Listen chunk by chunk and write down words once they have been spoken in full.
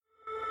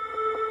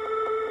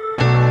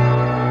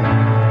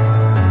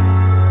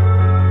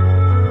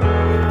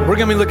We're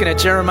going to be looking at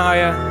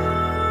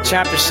Jeremiah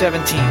chapter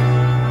 17.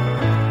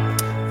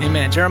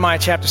 Amen. Jeremiah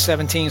chapter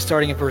 17,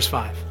 starting at verse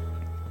 5.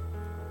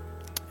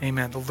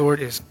 Amen. The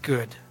Lord is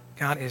good.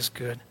 God is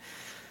good.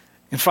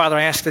 And Father,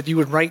 I ask that you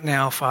would right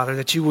now, Father,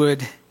 that you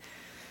would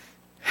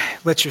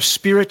let your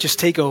Spirit just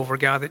take over,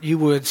 God, that you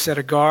would set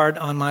a guard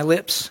on my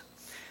lips,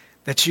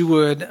 that you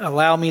would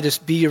allow me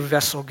to be your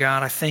vessel,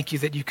 God. I thank you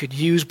that you could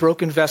use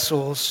broken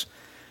vessels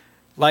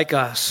like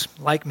us,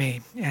 like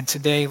me. And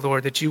today,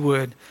 Lord, that you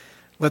would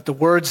let the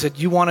words that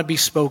you want to be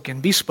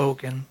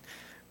spoken.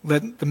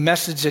 Let the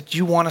message that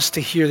you want us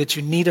to hear, that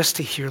you need us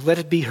to hear, let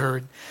it be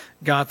heard,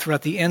 God,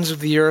 throughout the ends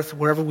of the earth,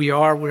 wherever we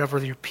are, wherever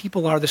your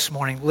people are this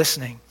morning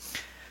listening,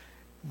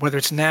 whether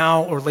it's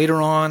now or later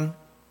on,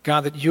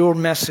 God, that your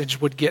message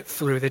would get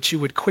through, that you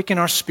would quicken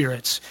our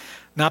spirits,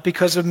 not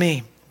because of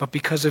me, but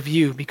because of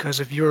you, because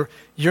of your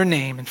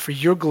name and for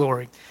your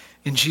glory.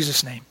 In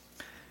Jesus' name,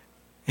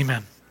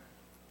 amen.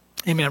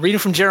 Amen. Reading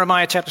from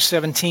Jeremiah chapter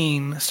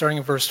 17, starting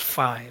at verse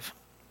 5.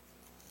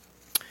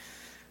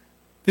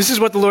 This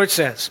is what the Lord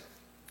says.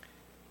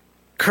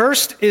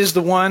 Cursed is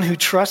the one who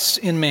trusts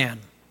in man,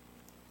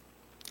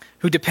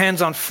 who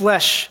depends on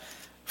flesh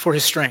for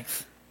his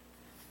strength,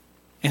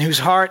 and whose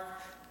heart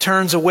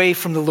turns away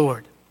from the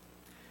Lord.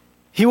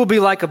 He will be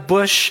like a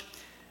bush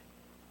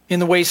in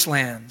the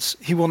wastelands.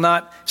 He will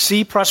not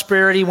see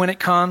prosperity when it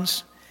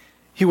comes.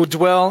 He will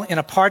dwell in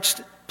a parched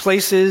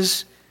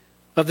places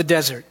of the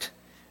desert,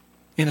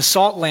 in a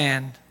salt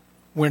land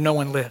where no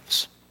one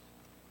lives.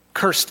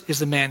 Cursed is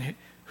the man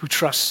who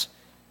trusts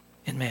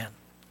in man.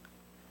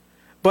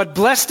 But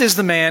blessed is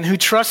the man who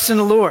trusts in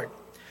the Lord,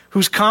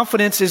 whose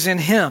confidence is in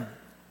him.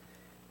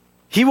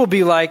 He will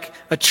be like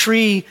a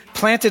tree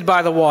planted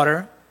by the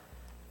water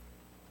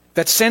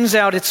that sends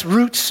out its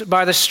roots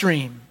by the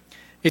stream.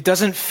 It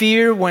doesn't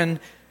fear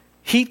when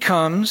heat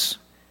comes.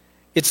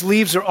 Its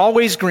leaves are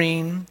always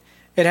green.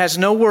 It has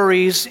no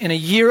worries in a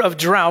year of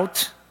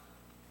drought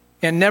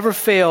and never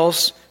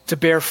fails to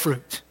bear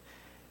fruit.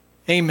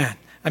 Amen.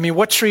 I mean,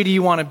 what tree do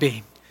you want to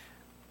be?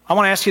 I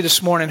want to ask you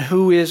this morning,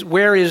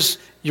 where is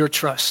your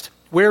trust?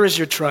 Where is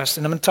your trust?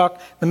 And I'm going to talk,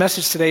 the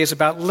message today is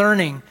about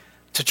learning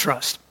to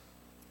trust.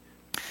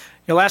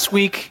 Last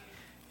week,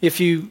 if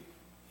you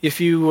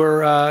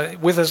were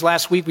with us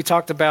last week, we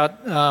talked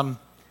about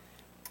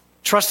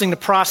trusting the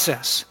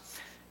process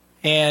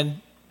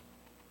and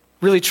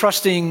really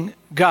trusting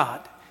God.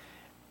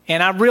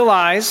 And I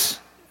realize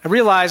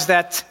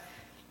that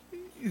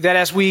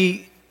as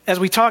we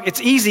talk, it's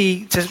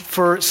easy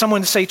for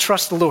someone to say,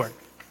 trust the Lord,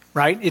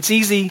 right? It's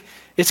easy.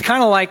 It's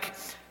kind of like,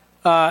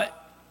 I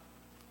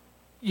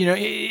know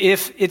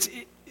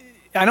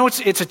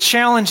it's a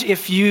challenge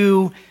if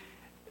you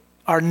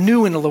are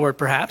new in the Lord,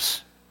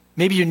 perhaps.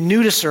 Maybe you're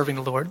new to serving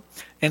the Lord,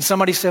 and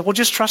somebody said, well,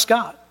 just trust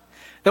God.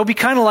 That would be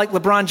kind of like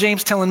LeBron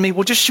James telling me,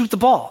 well, just shoot the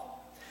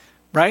ball,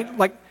 right?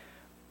 Like,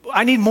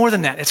 I need more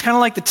than that. It's kind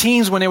of like the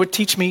teens when they would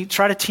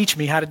try to teach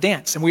me how to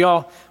dance.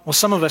 And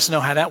some of us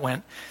know how that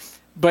went.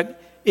 But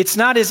it's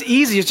not as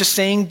easy as just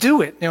saying,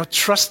 do it.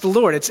 Trust the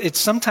Lord.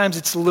 Sometimes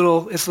it's a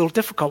little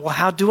difficult. Well,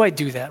 how do I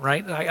do that,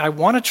 right? I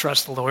want to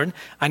trust the Lord.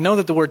 I know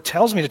that the Word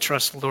tells me to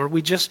trust the Lord.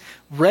 We just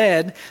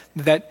read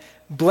that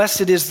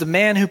blessed is the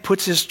man who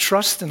puts his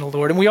trust in the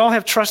Lord. And we all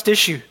have trust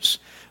issues,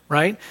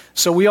 right?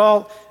 So we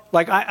all,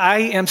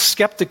 I am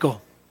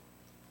skeptical.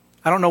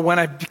 I don't know when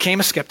I became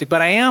a skeptic,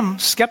 but I am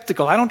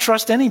skeptical. I don't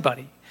trust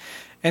anybody.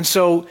 And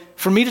so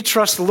for me to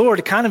trust the Lord,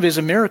 it kind of is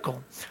a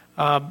miracle.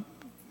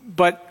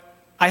 But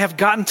I have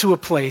gotten to a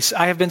place,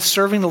 I have been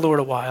serving the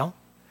Lord a while,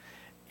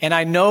 and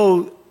I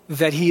know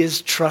that he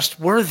is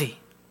trustworthy.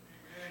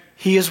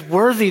 He is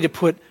worthy to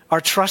put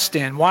our trust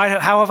in. Why?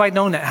 How have I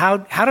known that?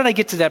 How did I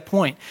get to that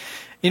point?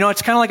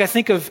 It's kind of like I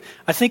think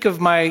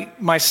of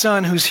my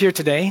son who's here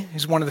today.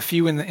 He's one of the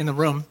few in the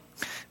room.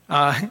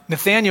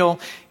 Nathaniel,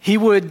 he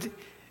would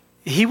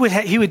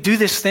do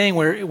this thing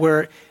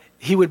where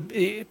he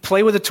would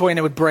play with a toy and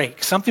it would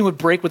break. Something would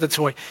break with the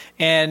toy,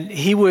 and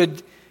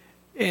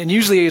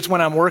usually it's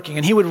when I'm working,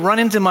 and he would run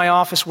into my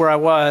office where I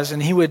was,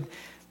 and he would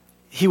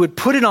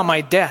put it on my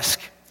desk.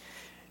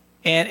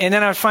 And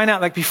then I would find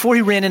out, before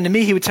he ran into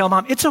me, he would tell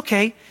Mom, it's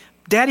okay,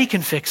 Daddy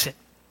can fix it.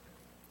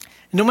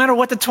 No matter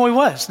what the toy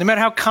was, no matter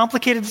how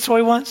complicated the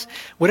toy was,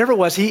 whatever it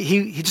was,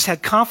 he just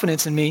had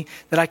confidence in me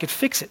that I could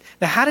fix it.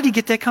 Now, how did he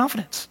get that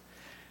confidence?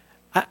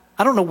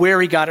 I don't know where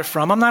he got it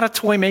from. I'm not a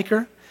toy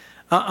maker.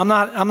 I'm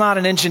not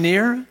an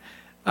engineer.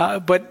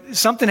 But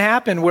something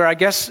happened where I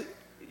guess,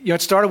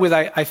 it started with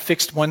I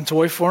fixed one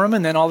toy for him,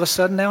 and then all of a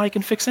sudden now he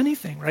can fix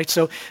anything, right?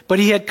 So, but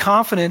he had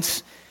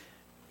confidence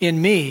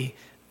in me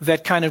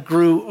that kind of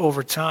grew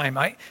over time.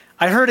 I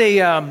heard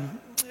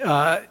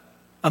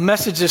a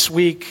message this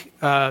week,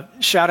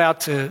 shout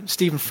out to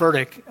Stephen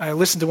Furtick. I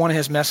listened to one of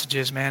his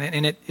messages, man,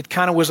 and it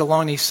kind of was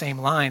along these same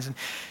lines. And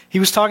he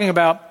was talking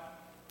about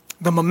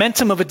the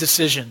momentum of a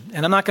decision.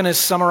 And I'm not going to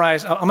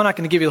summarize, I'm not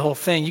going to give you the whole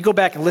thing. You go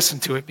back and listen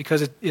to it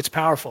because it's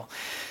powerful.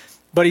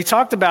 But he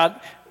talked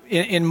about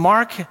in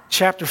Mark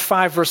chapter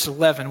 5, verse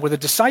 11, where the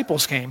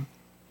disciples came,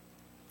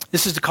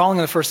 This is the calling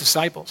of the first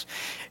disciples.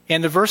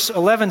 And the verse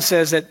 11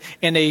 says that,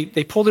 and they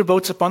pulled their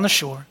boats up on the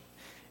shore.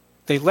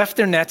 They left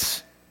their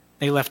nets.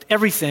 They left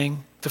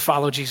everything to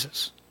follow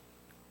Jesus.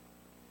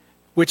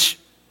 Which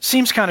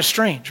seems kind of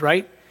strange,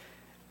 right?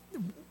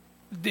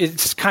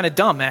 It's kind of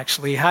dumb,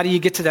 actually. How do you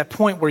get to that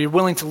point where you're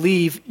willing to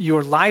leave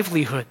your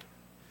livelihood,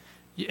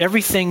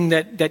 everything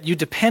that you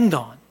depend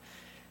on,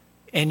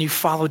 and you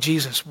follow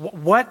Jesus?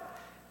 What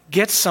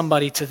gets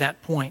somebody to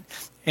that point?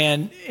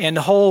 And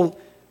the whole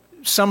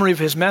summary of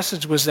his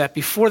message was that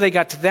before they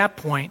got to that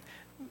point,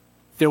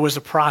 there was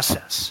a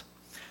process.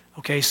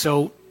 Okay,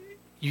 so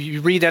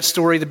you read that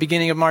story, the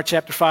beginning of Mark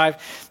chapter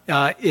 5,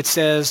 it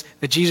says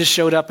that Jesus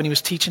showed up and he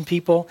was teaching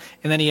people,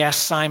 and then he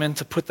asked Simon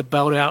to put the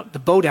boat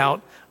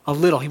out a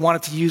little. He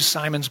wanted to use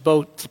Simon's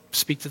boat to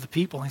speak to the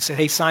people. And he said,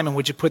 hey, Simon,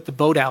 would you put the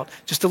boat out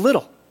just a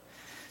little?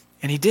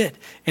 And he did.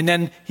 And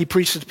then he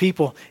preached to the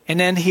people. And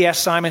then he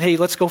asked Simon, hey,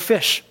 let's go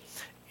fish.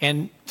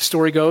 And the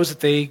story goes that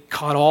they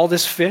caught all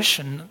this fish,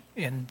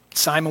 and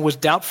Simon was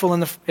doubtful in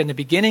the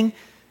beginning,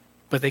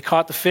 but they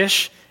caught the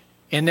fish.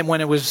 And then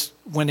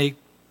when they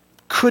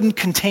couldn't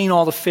contain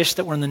all the fish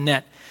that were in the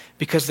net,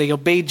 because they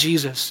obeyed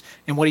Jesus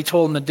and what he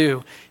told them to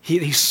do,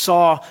 he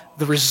saw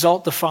the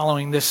result of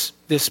following this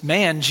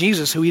man,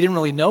 Jesus, who he didn't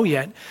really know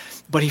yet,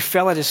 but he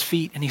fell at his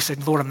feet and he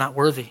said, Lord, I'm not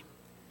worthy.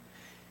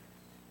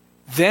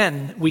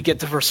 Then we get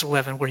to verse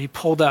 11 where they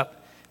pulled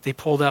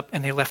up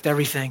and they left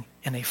everything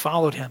and they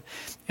followed him.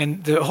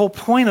 And the whole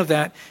point of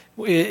that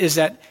is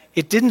that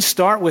it didn't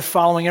start with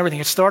following everything.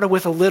 It started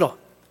with a little.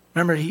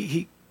 Remember,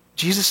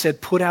 Jesus said,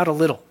 put out a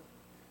little.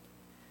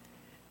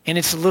 And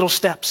it's little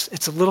steps.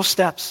 It's little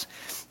steps.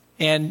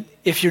 And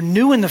if you're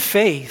new in the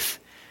faith,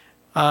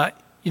 I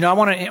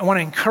want to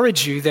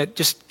encourage you that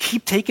just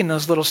keep taking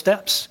those little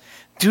steps.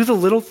 Do the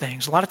little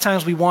things. A lot of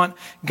times we want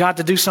God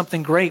to do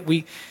something great.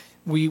 We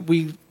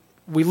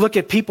look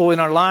at people in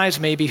our lives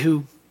maybe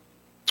who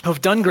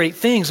have done great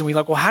things, and we're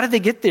like, well, how did they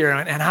get there?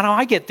 And how do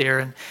I get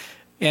there?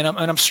 And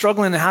I'm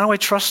struggling. And how do I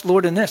trust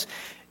Lord in this?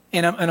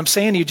 And I'm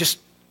saying to you, just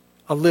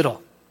a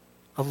little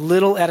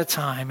at a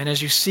time. And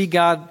as you see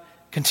God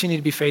continue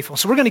to be faithful.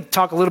 So we're going to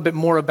talk a little bit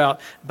more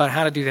about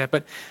how to do that.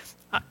 But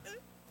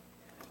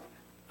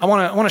I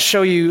want to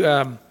show you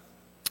a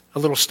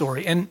little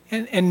story.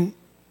 And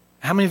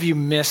how many of you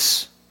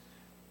miss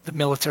the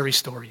military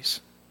stories?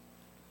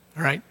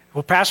 All right.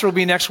 Well, Pastor will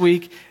be next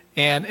week,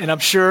 and I'm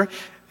sure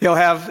he'll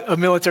have a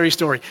military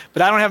story.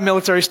 But I don't have a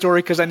military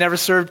story because I never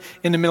served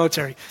in the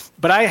military.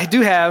 But I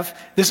do have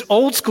this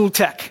old school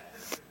tech.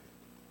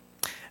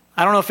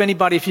 I don't know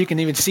if you can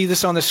even see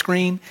this on the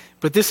screen,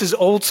 but this is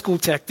old school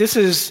tech. This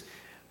is,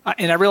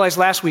 and I realized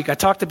last week I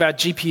talked about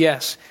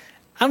GPS.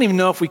 I don't even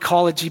know if we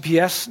call it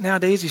GPS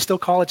nowadays. You still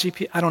call it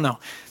GPS? I don't know.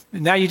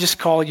 Now you just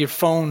call your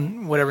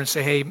phone, whatever, and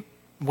say, hey,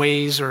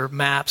 Waze or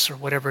Maps or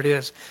whatever it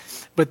is.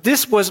 But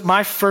this was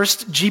my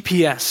first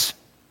GPS.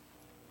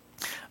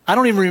 I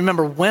don't even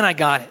remember when I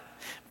got it.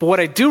 But what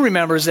I do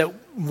remember is that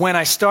when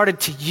I started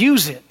to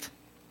use it,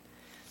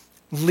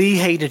 Lee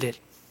hated it.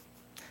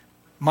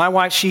 My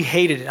wife, she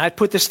hated it. I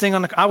put this thing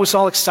I was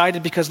all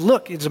excited because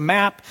look, it's a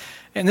map,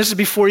 and this is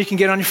before you can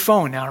get on your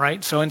phone now,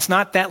 right? So it's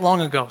not that long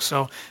ago.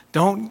 So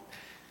don't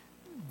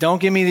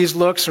give me these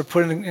looks or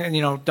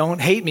don't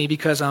hate me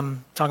because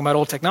I'm talking about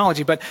old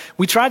technology. But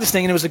we tried this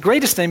thing, and it was the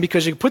greatest thing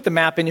because you put the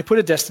map in, you put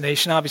a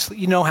destination, obviously,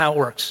 you know how it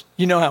works.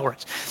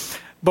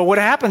 But what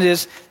happened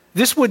is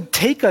this would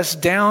take us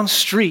down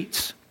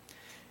streets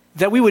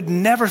that we would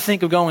never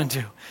think of going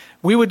to.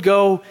 We would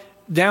go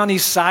down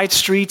these side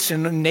streets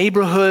and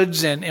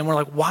neighborhoods, and we're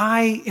like,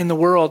 why in the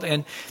world?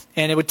 And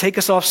it would take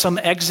us off some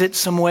exit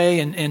some way,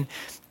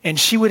 and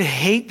she would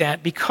hate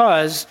that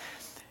because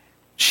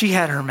she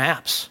had her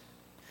maps.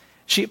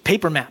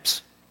 Paper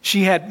maps.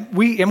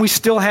 We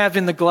still have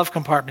in the glove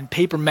compartment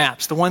paper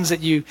maps, the ones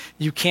that you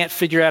can't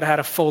figure out how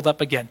to fold up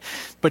again.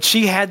 But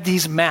she had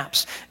these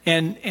maps,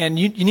 and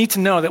you need to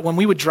know that when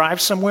we would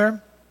drive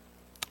somewhere,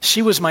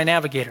 she was my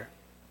navigator.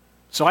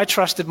 So I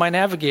trusted my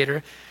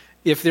navigator.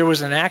 If there was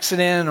an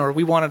accident or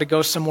we wanted to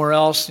go somewhere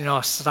else,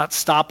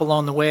 stop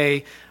along the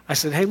way, I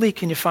said, hey, Lee,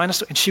 can you find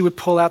us? And she would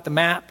pull out the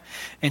map,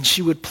 and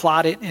she would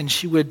plot it, and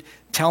she would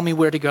tell me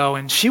where to go.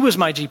 And she was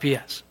my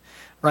GPS,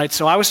 right?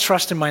 So I was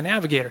trusting my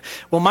navigator.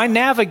 Well, my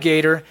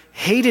navigator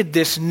hated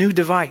this new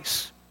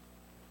device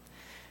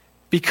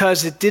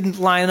because it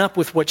didn't line up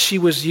with what she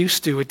was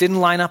used to. It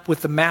didn't line up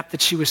with the map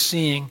that she was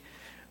seeing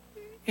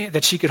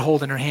that she could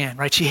hold in her hand,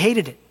 right? She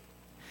hated it.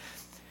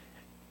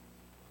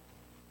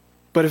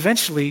 But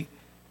eventually,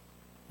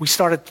 we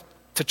started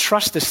to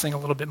trust this thing a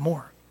little bit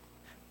more,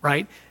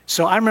 right?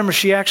 So I remember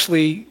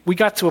we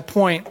got to a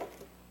point,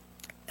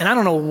 and I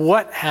don't know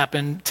what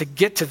happened to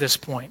get to this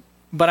point,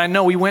 but I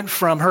know we went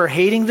from her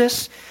hating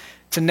this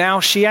to now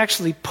she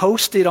actually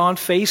posted on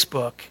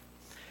Facebook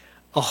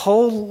a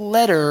whole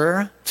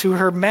letter to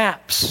her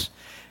maps.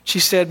 She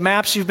said,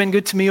 Maps, you've been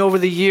good to me over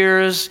the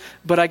years,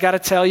 but I got to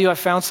tell you, I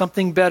found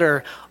something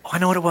better. Oh, I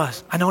know what it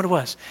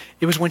was.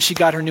 It was when she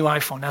got her new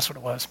iPhone. That's what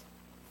it was.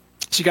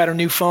 She got her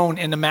new phone,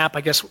 and the map,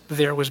 I guess,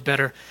 there was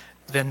better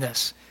than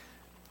this.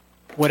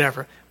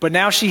 whatever. But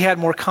now she had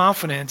more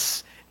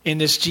confidence in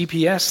this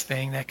GPS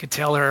thing that could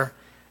tell her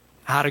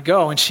how to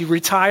go, and she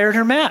retired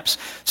her maps.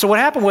 So what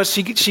happened was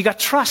she got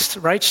trust,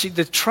 right?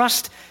 The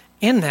trust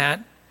in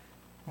that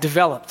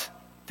developed.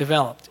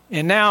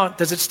 And now,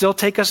 does it still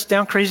take us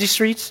down crazy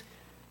streets?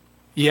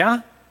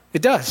 Yeah,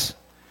 it does.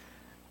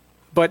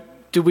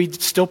 But do we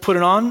still put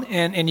it on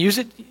and use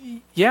it?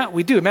 Yeah,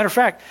 we do. Matter of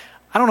fact,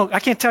 I don't know, I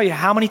can't tell you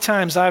how many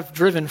times I've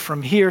driven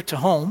from here to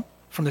home,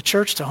 from the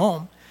church to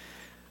home,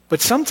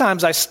 but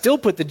sometimes I still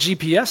put the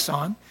GPS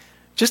on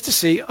just to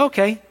see,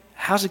 okay,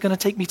 how's it going to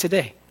take me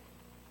today?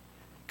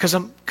 Because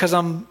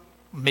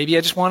maybe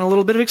I just want a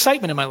little bit of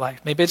excitement in my life.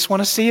 Maybe I just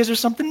want to see, is there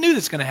something new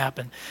that's going to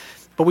happen?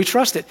 But we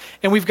trust it.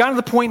 And we've gotten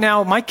to the point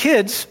now, my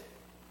kids,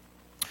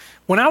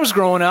 when I was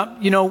growing up,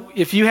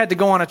 if you had to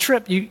go on a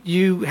trip,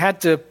 you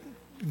had to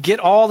get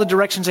all the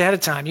directions ahead of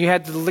time. You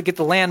had to look at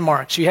the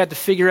landmarks. You had to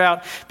figure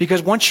out,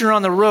 because once you're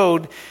on the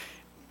road,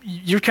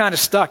 you're kind of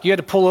stuck. You had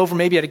to pull over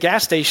maybe at a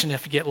gas station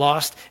if you get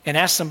lost and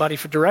ask somebody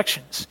for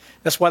directions.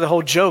 That's why the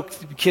whole joke,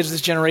 the kids of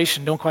this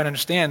generation don't quite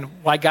understand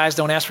why guys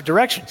don't ask for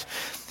directions.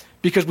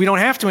 Because we don't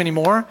have to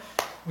anymore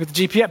with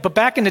the GPS. But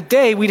back in the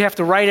day, we'd have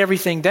to write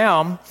everything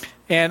down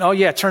and,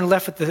 turn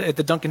left at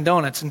the Dunkin'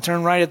 Donuts and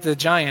turn right at the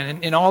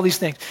Giant and all these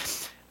things.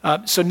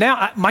 So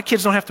now my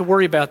kids don't have to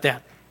worry about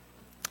that.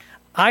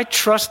 I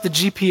trust the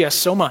GPS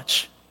so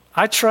much.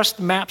 I trust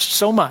maps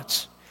so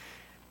much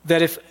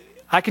that if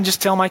I can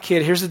just tell my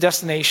kid, here's the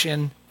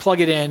destination,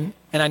 plug it in,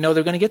 and I know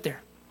they're going to get there.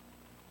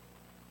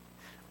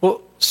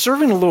 Well,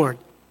 serving the Lord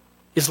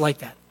is like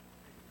that.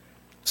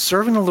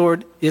 Serving the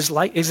Lord is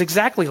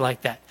exactly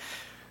like that.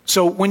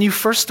 So when you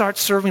first start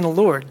serving the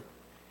Lord,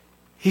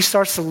 he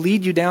starts to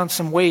lead you down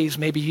some ways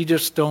maybe you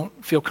just don't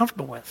feel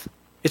comfortable with.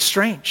 It's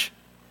strange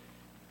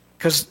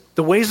because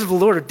the ways of the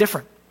Lord are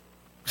different.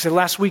 We said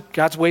last week,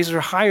 God's ways are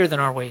higher than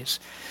our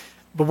ways.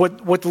 But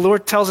what the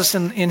Lord tells us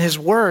in his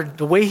word,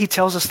 the way he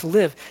tells us to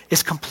live,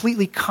 is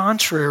completely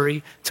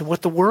contrary to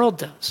what the world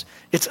does.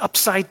 It's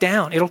upside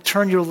down. It'll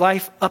turn your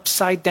life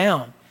upside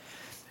down.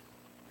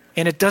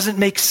 And it doesn't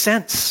make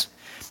sense.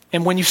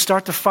 And when you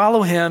start to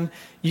follow him,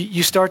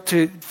 you start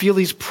to feel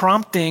these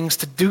promptings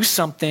to do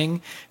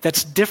something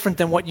that's different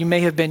than what you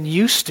may have been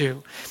used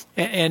to.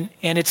 And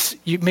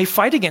you may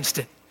fight against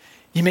it.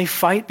 You may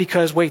fight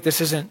because,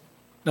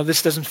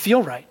 this doesn't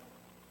feel right.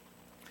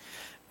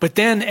 But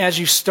then as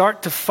you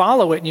start to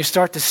follow it and you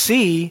start to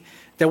see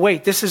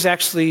that, this is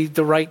actually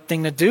the right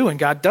thing to do and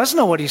God does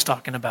know what he's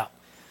talking about,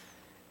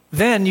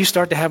 then you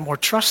start to have more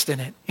trust in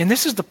it. And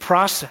this is the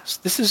process.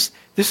 This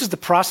is the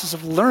process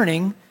of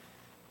learning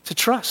to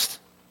trust.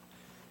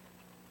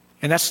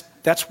 And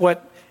that's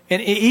what,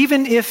 and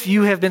even if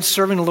you have been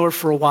serving the Lord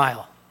for a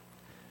while,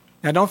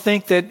 now don't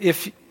think that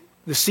if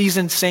the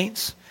seasoned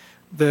saints,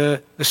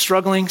 the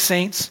struggling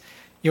saints,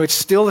 it's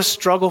still a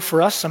struggle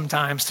for us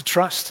sometimes to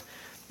trust.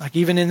 Like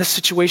even in this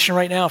situation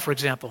right now, for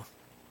example.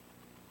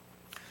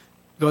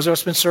 Those of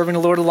us who have been serving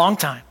the Lord a long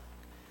time.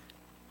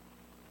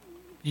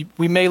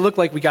 We may look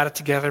like we got it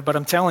together, but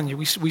I'm telling you,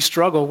 we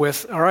struggle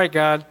with, all right,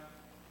 God,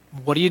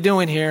 what are you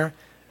doing here?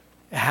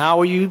 How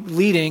are you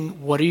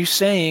leading? What are you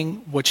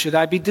saying? What should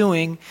I be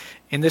doing?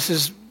 And this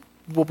is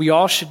what we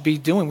all should be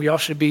doing. We all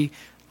should be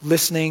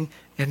listening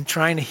and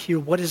trying to hear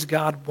what does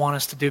God want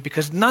us to do,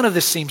 because none of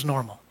this seems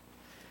normal.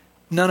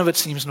 None of it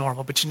seems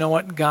normal. But you know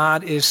what?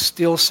 God is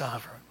still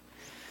sovereign.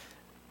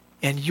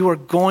 And you are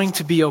going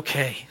to be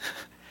okay.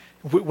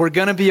 We're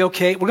going to be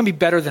okay. We're going to be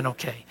better than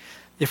okay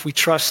if we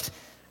trust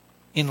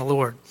in the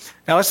Lord.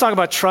 Now let's talk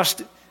about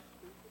trust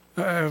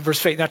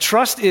versus faith. Now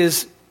trust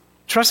is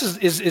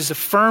a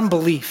firm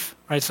belief,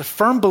 right? It's a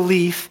firm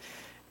belief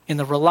in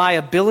the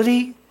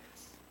reliability,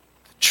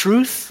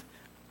 truth,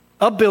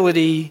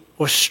 ability,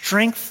 or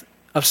strength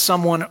of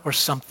someone or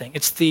something.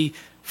 It's the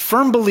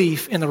firm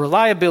belief in the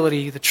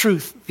reliability, the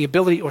truth, the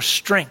ability, or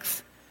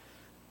strength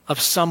of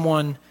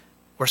someone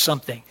or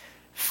something.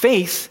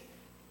 Faith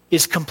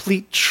is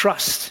complete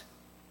trust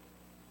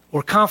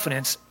or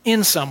confidence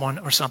in someone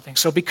or something.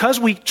 So because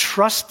we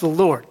trust the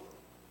Lord,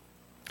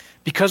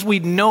 because we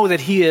know that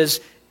he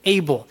is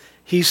able,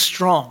 he's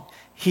strong,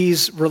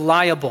 he's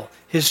reliable,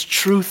 his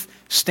truth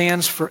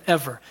stands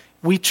forever,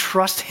 we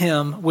trust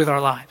him with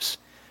our lives.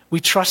 We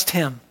trust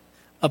him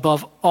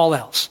above all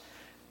else.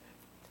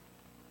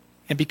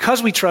 And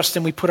because we trust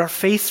him, we put our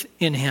faith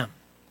in him.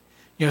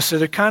 So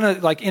they're kind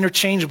of like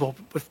interchangeable.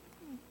 With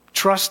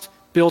trust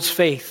builds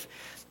faith.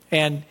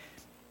 And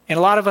a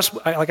lot of us,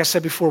 like I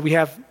said before, we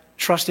have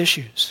trust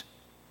issues.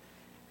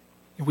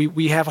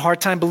 We have a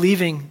hard time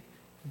believing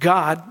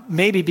God,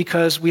 maybe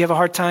because we have a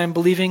hard time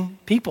believing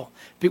people.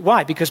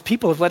 Why? Because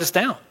people have let us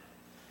down,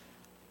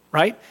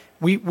 right?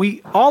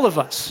 We all of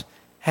us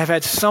have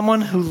had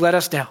someone who let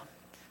us down,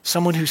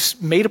 someone who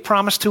made a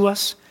promise to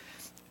us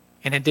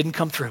and it didn't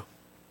come through.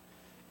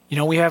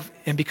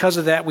 And because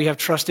of that, we have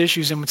trust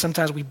issues, and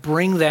sometimes we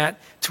bring that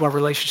to our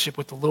relationship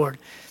with the Lord.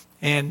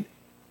 And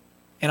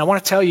I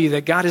want to tell you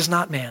that God is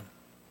not man.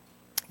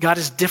 God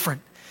is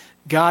different.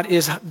 God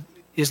is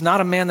not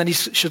a man that he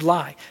should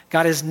lie.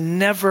 God has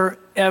never,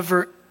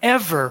 ever,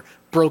 ever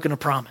broken a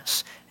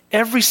promise.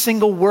 Every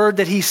single word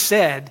that he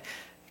said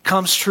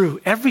comes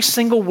true. Every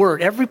single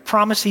word, every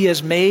promise he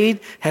has made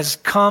has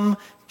come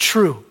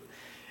true.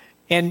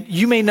 And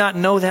you may not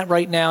know that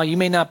right now. You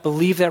may not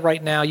believe that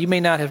right now. You may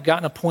not have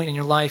gotten a point in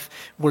your life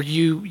where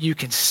you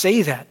can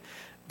say that.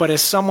 But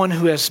as someone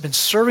who has been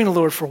serving the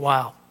Lord for a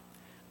while,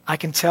 I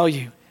can tell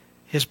you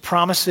his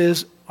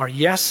promises are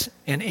yes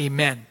and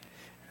amen.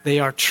 They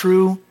are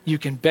true. You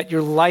can bet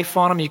your life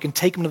on them. You can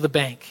take them to the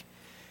bank.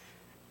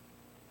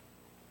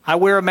 I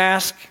wear a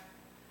mask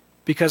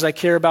because I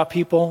care about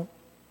people,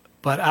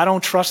 but I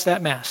don't trust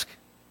that mask.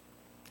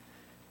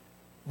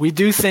 We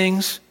do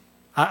things.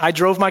 I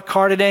drove my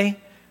car today.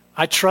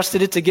 I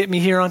trusted it to get me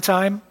here on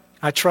time.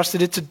 I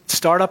trusted it to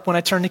start up when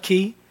I turned the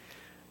key.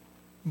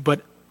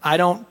 But I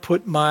don't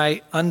put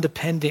my I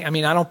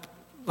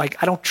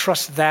don't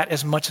trust that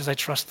as much as I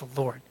trust the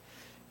Lord.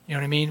 You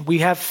know what I mean? We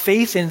have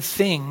faith in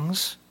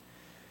things,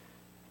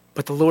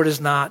 but the Lord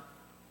is not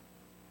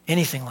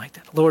anything like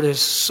that. The Lord is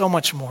so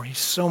much more. He's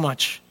so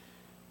much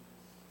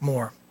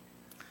more.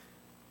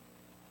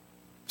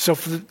 So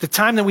for the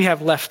time that we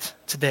have left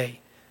today,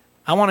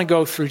 I want to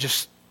go through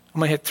I'm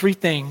going to hit 3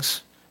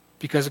 things,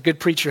 because a good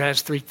preacher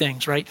has 3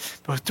 things, right?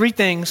 But 3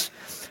 things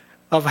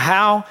of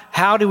how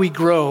do we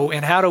grow,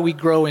 and how do we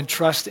grow in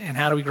trust, and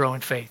how do we grow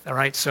in faith, all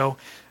right? So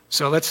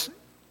let's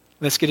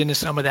get into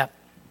some of that.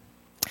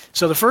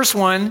 So the first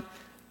one,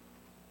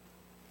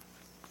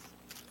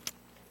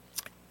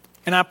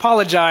 and I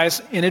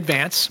apologize in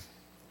advance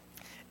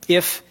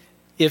if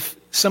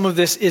some of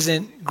this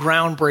isn't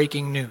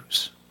groundbreaking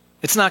news.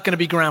 It's not going to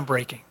be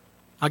groundbreaking.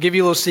 I'll give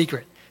you a little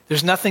secret.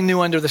 There's nothing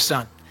new under the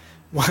sun.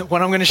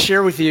 What I'm going to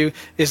share with you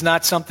is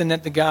not something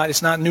that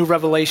it's not new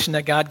revelation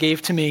that God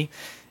gave to me,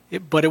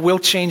 but it will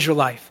change your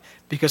life,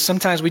 because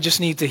sometimes we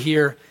just need to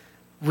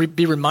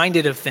be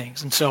reminded of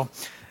things. And so,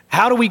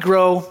 how do we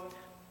grow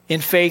in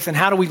faith, and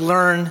how do we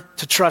learn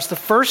to trust? The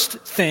first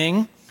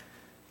thing,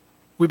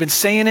 we've been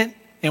saying it,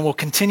 and we'll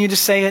continue to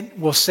say it.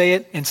 We'll say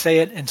it and say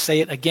it and say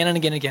it again and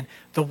again and again.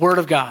 The Word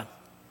of God.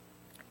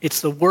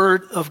 It's the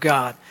Word of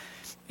God.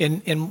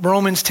 In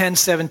Romans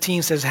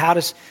 10:17 says, how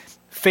does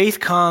faith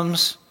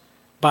comes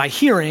by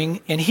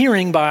hearing, and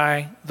hearing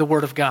by the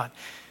Word of God.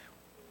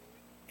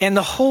 And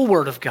the whole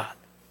Word of God.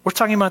 We're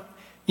talking about,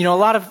 a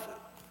lot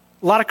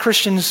of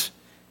Christians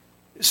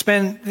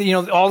spend,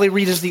 all they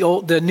read is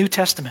the New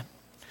Testament,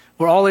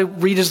 or all they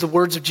read is the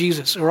words of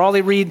Jesus, or all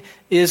they read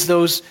is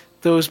those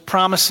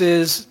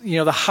promises,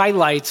 the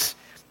highlights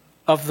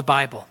of the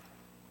Bible.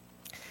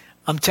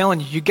 I'm telling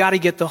you, you got to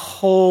get the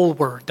whole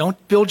Word.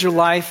 Don't build your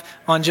life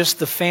on just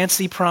the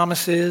fancy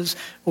promises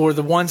or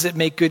the ones that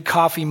make good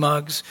coffee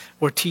mugs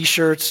or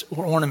T-shirts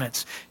or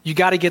ornaments. You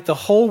got to get the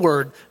whole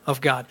Word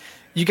of God.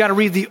 You got to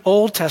read the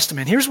Old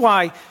Testament. Here's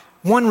why,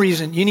 one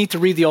reason you need to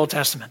read the Old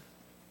Testament.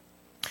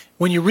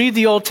 When you read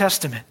the Old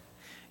Testament,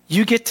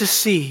 you get to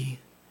see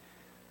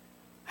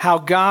how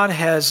God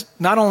has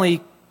not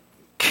only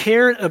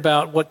cared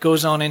about what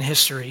goes on in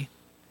history,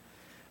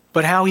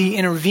 but how he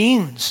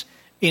intervenes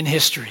in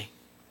history.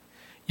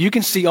 You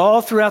can see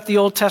all throughout the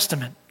Old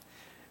Testament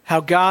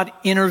how God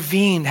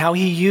intervened, how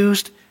he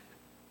used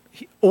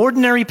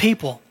ordinary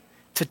people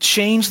to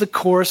change the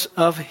course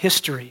of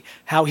history,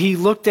 how he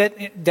looked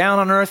down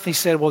on earth and he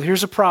said, well,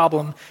 here's a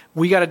problem.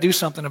 We got to do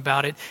something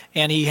about it.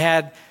 And he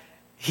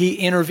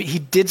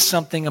did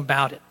something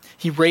about it.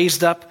 He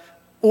raised up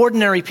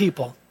ordinary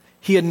people.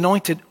 He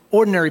anointed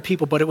ordinary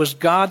people, but it was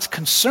God's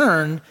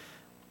concern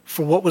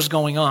for what was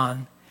going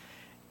on.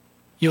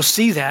 You'll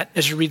see that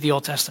as you read the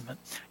Old Testament.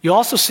 You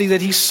also see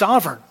that he's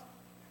sovereign.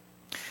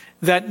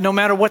 That no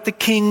matter what the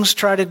kings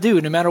try to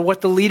do, no matter what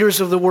the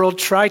leaders of the world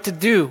try to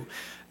do,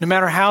 no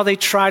matter how they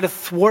try to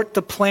thwart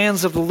the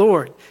plans of the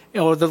Lord,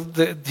 or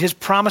his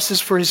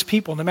promises for his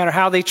people, no matter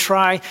how they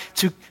try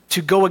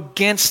to go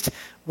against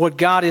what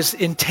God is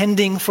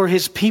intending for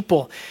his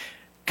people,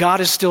 God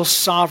is still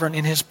sovereign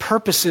and his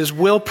purposes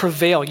will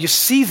prevail. You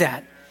see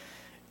that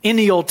in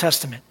the Old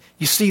Testament.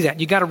 You see that.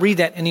 You got to read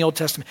that in the Old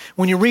Testament.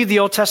 When you read the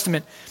Old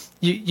Testament,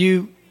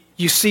 you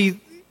see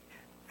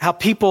how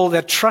people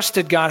that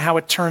trusted God, how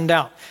it turned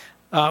out.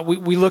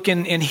 We look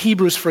in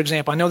Hebrews, for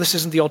example. I know this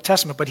isn't the Old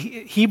Testament, but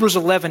Hebrews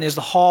 11 is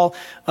the hall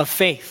of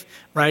faith,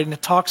 right? And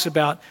it talks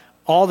about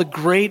all the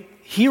great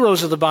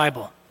heroes of the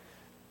Bible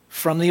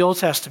from the Old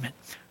Testament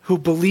who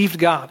believed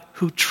God,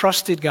 who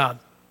trusted God.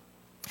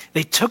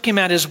 They took him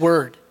at his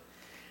word,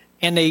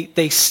 and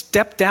they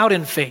stepped out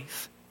in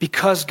faith.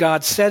 Because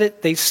God said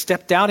it, they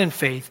stepped out in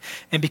faith.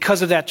 And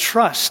because of that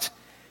trust,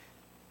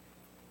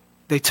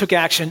 they took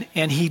action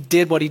and he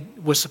did what he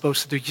was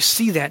supposed to do. You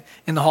see that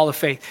in the hall of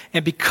faith.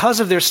 And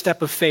because of their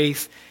step of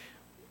faith,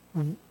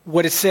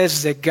 what it says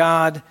is that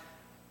God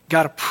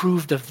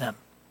approved of them.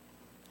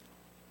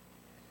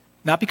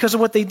 Not because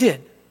of what they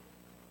did,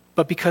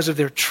 but because of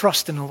their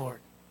trust in the Lord.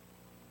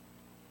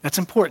 That's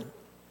important.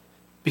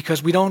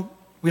 Because we don't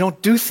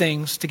do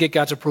things to get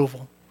God's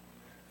approval.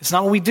 It's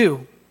not what we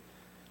do.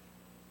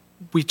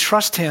 We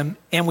trust him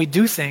and we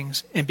do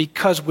things, and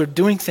because we're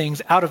doing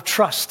things out of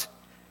trust,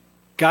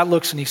 God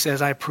looks and he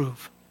says, I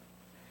approve.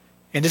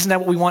 And isn't that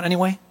what we want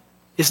anyway?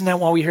 Isn't that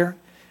why we're here?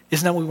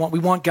 Isn't that what we want? We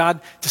want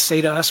God to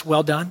say to us,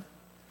 well done.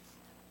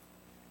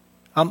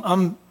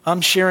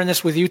 I'm sharing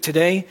this with you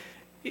today.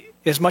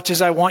 As much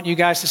as I want you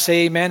guys to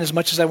say amen, as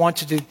much as I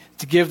want you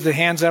to give the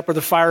hands up or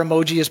the fire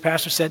emoji, as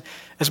Pastor said,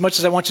 as much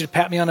as I want you to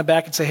pat me on the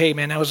back and say, hey,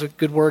 man, that was a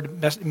good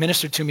word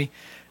ministered to me,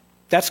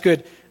 that's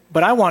good.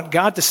 But I want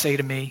God to say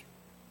to me,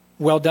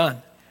 well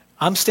done.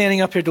 I'm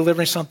standing up here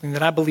delivering something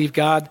that I believe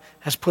God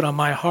has put on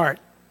my heart.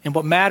 And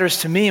what matters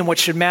to me and what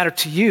should matter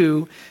to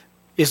you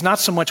is not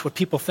so much what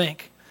people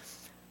think,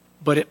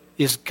 but it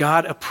is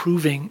God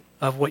approving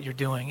of what you're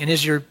doing. And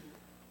is your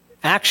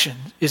action,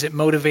 is it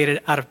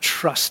motivated out of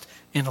trust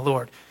in the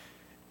Lord?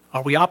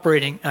 Are we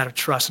operating out of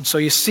trust? And so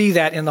you see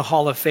that in the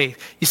hall of faith.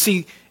 You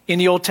see in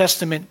the Old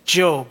Testament,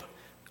 Job,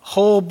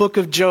 whole book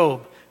of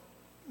Job.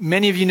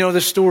 Many of you know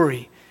the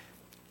story.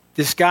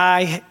 This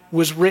guy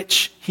was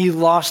rich. He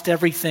lost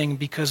everything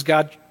because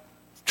God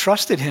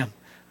trusted him.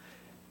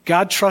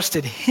 God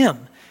trusted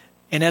him.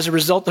 And as a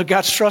result of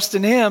God's trust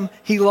in him,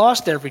 he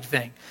lost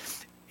everything.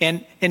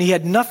 And he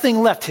had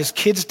nothing left. His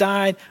kids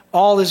died.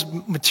 All his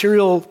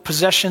material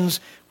possessions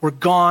were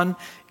gone.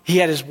 He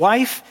had his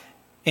wife,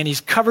 and he's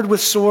covered with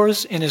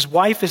sores, and his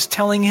wife is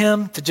telling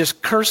him to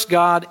just curse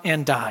God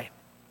and die.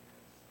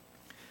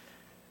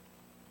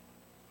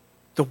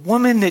 The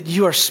woman that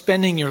you are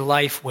spending your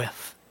life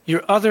with,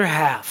 your other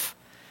half,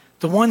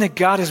 the one that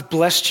God has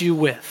blessed you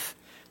with,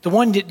 the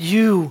one that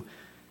you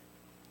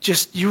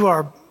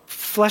are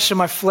flesh of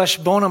my flesh,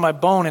 bone of my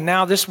bone, and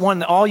now this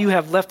one, all you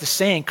have left is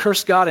saying,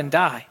 curse God and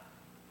die.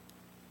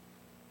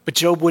 But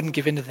Job wouldn't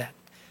give in to that.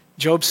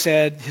 Job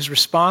said his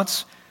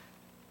response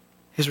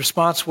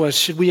was,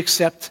 should we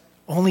accept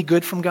only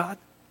good from God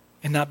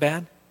and not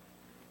bad?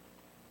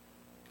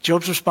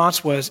 Job's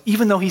response was,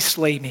 even though he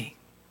slay me,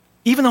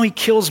 even though he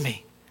kills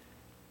me,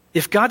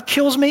 if God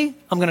kills me,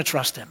 I'm going to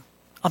trust him.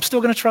 I'm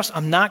still going to trust.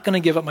 I'm not going to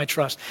give up my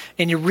trust.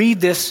 And you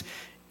read this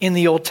in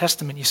the Old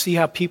Testament. You see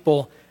how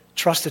people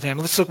trusted him.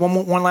 Let's look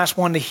one last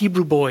one, the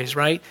Hebrew boys,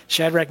 right?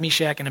 Shadrach,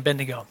 Meshach, and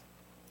Abednego.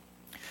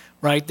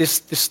 Right?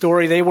 This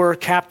story, they were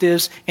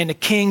captives, and the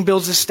king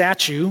builds a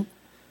statue,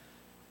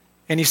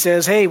 and he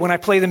says, hey, when I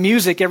play the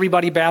music,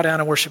 everybody bow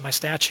down and worship my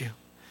statue.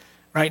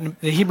 Right? And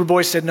the Hebrew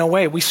boys said, no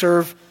way, we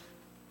serve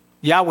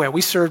Yahweh. We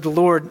serve the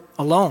Lord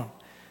alone.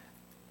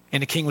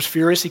 And the king was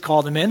furious. He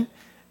called them in,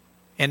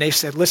 and they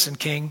said, listen,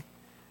 king,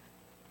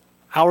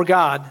 our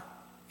God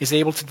is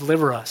able to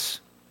deliver us.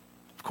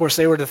 Of course,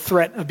 they were the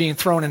threat of being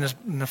thrown in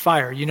the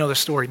fire. You know the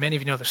story. Many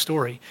of you know the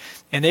story.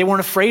 And they weren't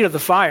afraid of the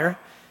fire.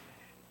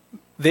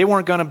 They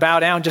weren't going to bow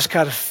down just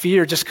out of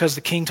fear, just because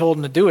the king told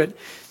them to do it.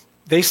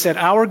 They said,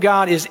 our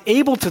God is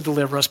able to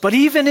deliver us, but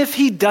even if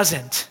he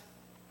doesn't,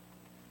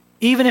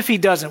 we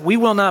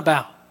will not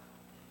bow.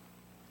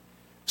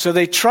 So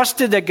they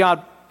trusted that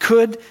God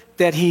could,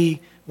 that he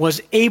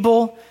was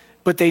able,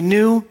 but they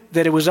knew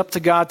that it was up to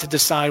God to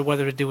decide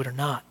whether to do it or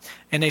not.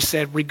 And they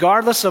said,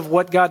 regardless of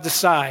what God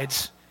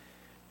decides,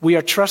 we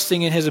are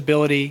trusting in his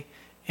ability,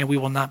 and we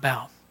will not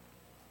bow.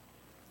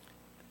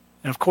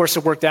 And of course,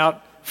 it worked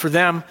out for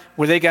them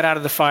where they got out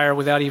of the fire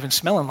without even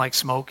smelling like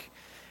smoke.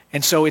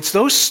 And so it's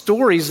those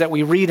stories that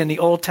we read in the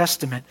Old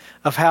Testament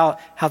of how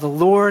the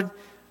Lord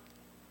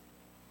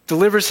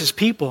delivers his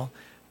people,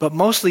 but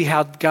mostly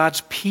how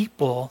God's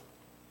people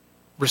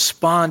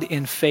respond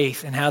in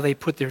faith and how they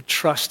put their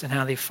trust and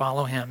how they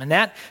follow him. And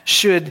that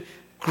should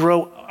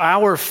grow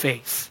our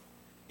faith.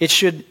 It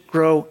should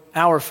grow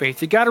our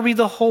faith. You got to read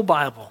the whole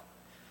Bible.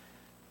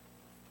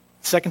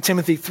 2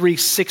 Timothy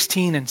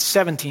 3:16 and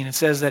 17, it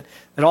says that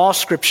all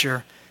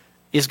Scripture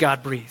is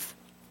God-breathed.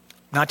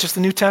 Not just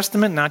the New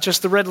Testament, not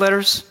just the red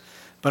letters,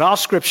 but all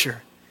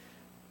Scripture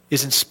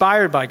is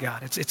inspired by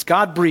God. It's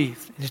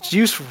God-breathed, and it's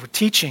useful for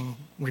teaching,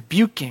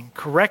 rebuking,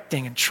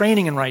 correcting, and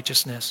training in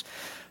righteousness,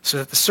 so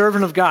that the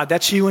servant of God,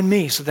 that's you and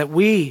me, so that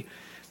we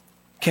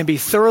can be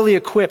thoroughly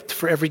equipped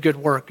for every good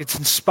work. It's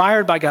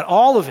inspired by God.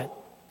 All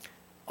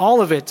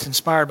of it's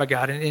inspired by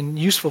God and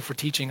useful for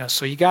teaching us.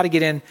 So you got to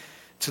get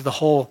into the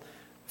whole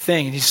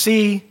thing. And you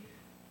see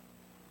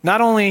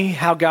not only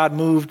how God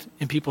moved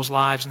in people's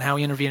lives and how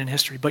he intervened in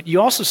history, but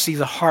you also see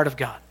the heart of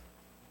God.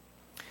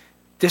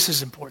 This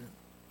is important.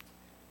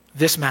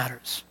 This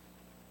matters.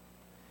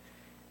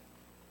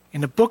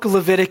 In the book of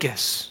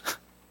Leviticus,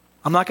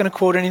 I'm not going to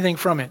quote anything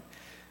from it,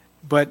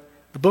 but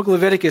the book of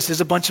Leviticus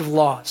is a bunch of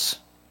laws.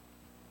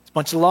 It's a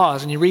bunch of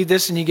laws. And you read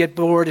this and you get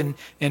bored, and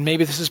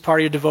maybe this is part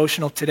of your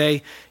devotional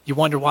today. You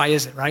wonder, why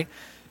is it, right?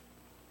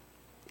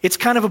 It's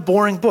kind of a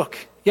boring book,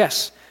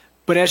 yes.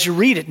 But as you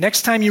read it,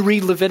 next time you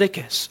read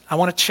Leviticus, I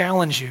want to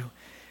challenge you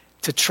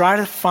to try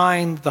to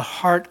find the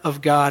heart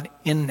of God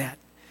in that.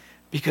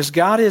 Because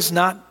God is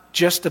not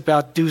just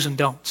about do's and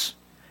don'ts.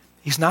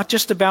 He's not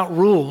just about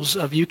rules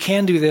of you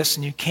can do this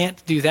and you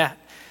can't do that.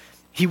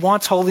 He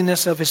wants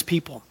holiness of his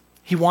people.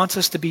 He wants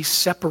us to be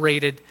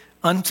separated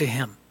unto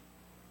him.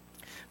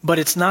 But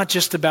it's not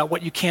just about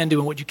what you can do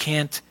and what you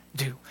can't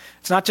do.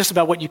 It's not just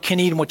about what you can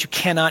eat and what you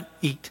cannot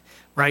eat,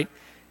 right?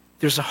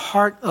 There's a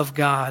heart of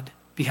God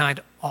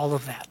behind all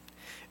of that.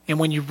 And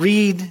when you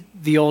read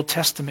the Old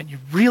Testament, you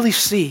really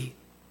see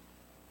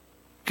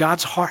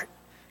God's heart.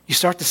 You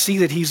start to see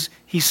that he's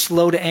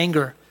slow to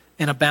anger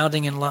and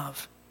abounding in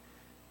love.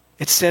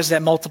 It says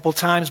that multiple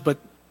times, but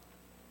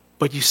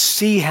you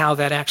see how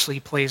that actually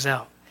plays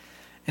out.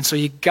 And so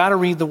you got to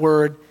read the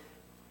Word.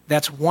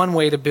 That's one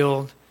way to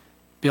build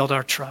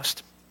our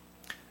trust.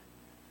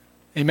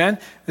 Amen?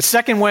 The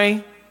second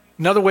way,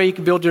 another way you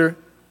can build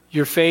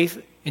your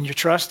faith and your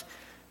trust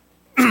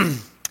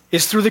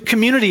is through the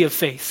community of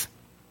faith.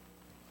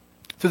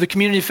 Through the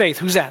community of faith.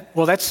 Who's that?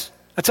 Well, that's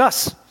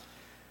us.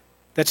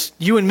 That's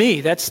you and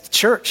me. That's the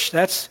church.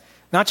 That's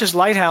not just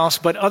Lighthouse,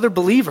 but other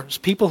believers,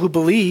 people who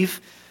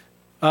believe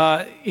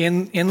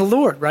in the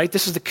Lord, right?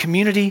 This is the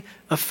community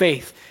of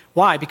faith.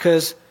 Why?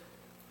 Because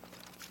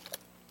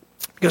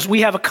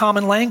we have a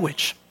common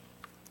language.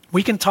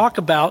 We can talk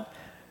about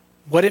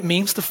what it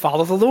means to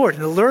follow the Lord.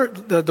 And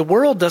the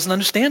world doesn't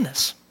understand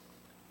this.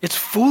 It's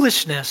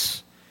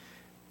foolishness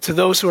to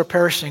those who are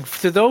perishing,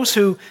 to those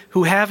who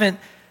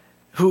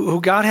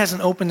God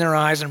hasn't opened their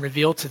eyes and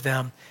revealed to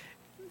them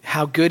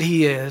how good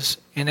he is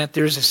and that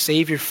there's a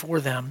Savior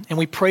for them. And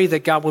we pray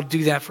that God will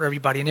do that for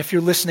everybody. And if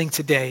you're listening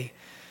today,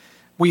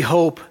 we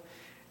hope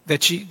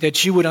that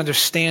you would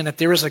understand that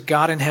there is a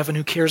God in heaven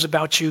who cares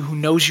about you, who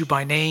knows you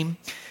by name,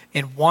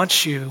 and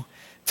wants you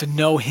to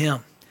know him.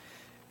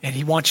 And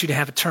he wants you to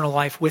have eternal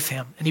life with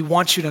him. And he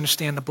wants you to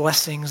understand the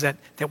blessings that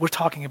we're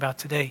talking about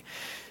today.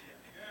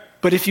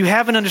 But if you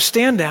haven't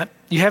understand that,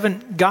 you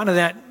haven't gotten to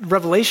that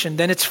revelation,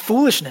 then it's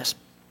foolishness.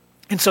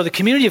 And so the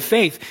community of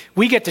faith,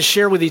 we get to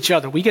share with each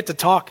other. We get to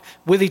talk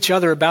with each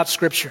other about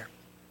Scripture,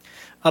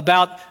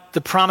 about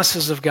the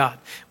promises of God.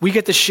 We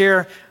get to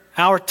share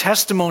our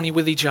testimony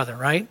with each other,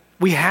 right?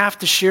 We have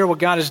to share what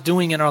God is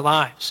doing in our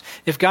lives.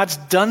 If God's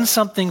done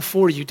something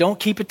for you, don't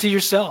keep it to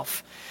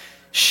yourself.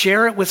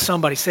 Share it with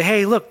somebody. Say,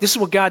 hey, look, this is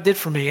what God did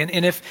for me.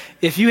 And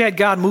if you had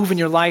God move in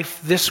your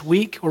life this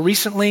week or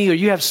recently, or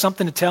you have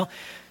something to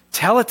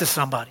tell it to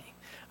somebody.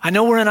 I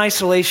know we're in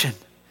isolation.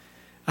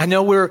 I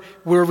know we're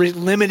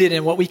limited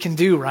in what we can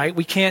do, right?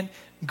 We can't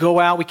go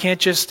out. We can't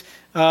just,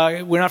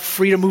 we're not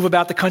free to move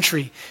about the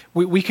country.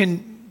 We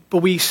can, but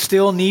we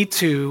still need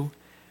to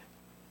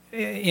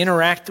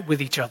interact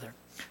with each other.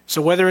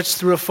 So whether it's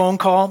through a phone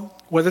call,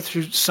 whether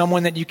through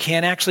someone that you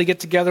can actually get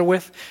together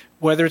with,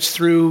 whether it's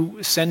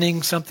through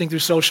sending something through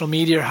social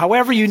media,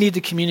 however you need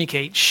to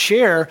communicate,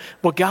 share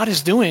what God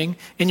is doing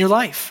in your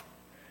life.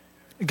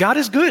 God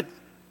is good.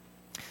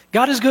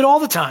 God is good all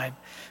the time.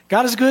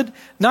 God is good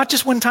not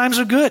just when times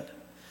are good.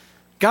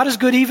 God is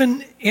good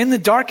even in the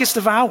darkest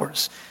of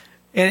hours.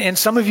 And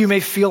some of you may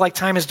feel like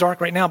time is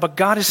dark right now, but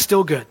God is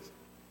still good.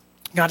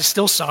 God is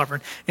still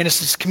sovereign. And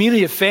it's this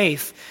community of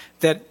faith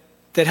that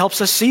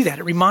helps us see that.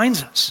 It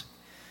reminds us.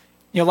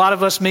 You know, a lot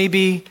of us may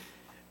be,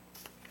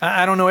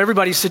 I don't know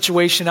everybody's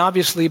situation,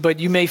 obviously, but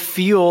you may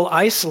feel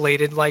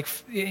isolated,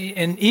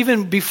 and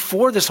even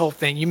before this whole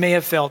thing, you may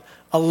have felt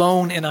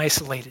alone and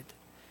isolated.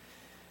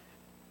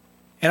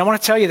 And I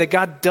want to tell you that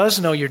God does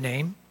know your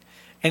name,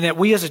 and that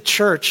we as a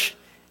church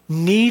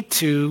need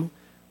to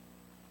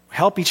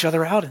help each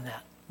other out in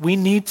that. We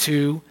need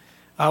to,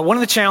 one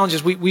of the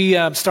challenges,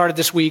 we started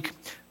this week,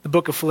 the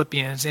book of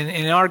Philippians, and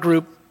in our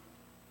group,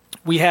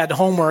 we had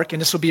homework,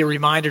 and this will be a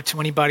reminder to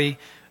anybody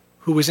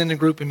who was in the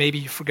group and maybe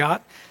you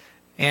forgot.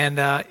 And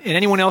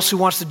anyone else who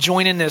wants to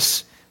join in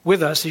this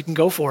with us, you can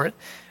go for it.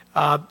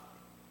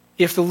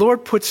 If the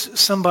Lord puts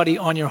somebody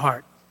on your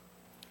heart,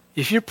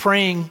 if you're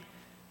praying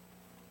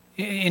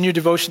in your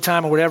devotion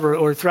time or whatever,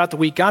 or throughout the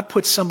week, God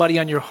puts somebody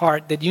on your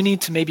heart that you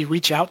need to maybe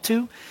reach out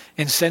to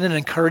and send an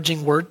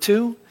encouraging word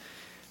to.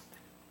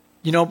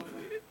 You know,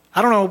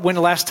 I don't know when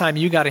the last time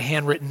you got a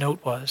handwritten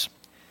note was,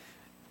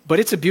 but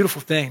it's a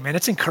beautiful thing, man.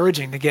 It's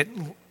encouraging to get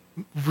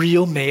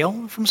real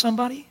mail from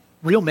somebody,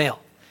 real mail.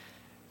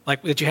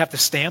 Like that you have to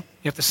stamp,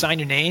 you have to sign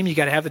your name, you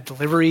got to have the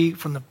delivery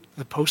from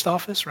the post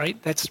office,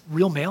 right? That's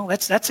real mail.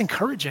 That's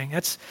encouraging.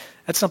 That's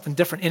something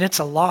different, and it's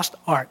a lost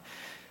art.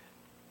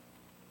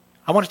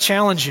 I want to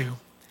challenge you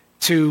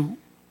to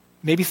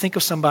maybe think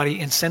of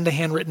somebody and send a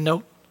handwritten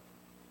note.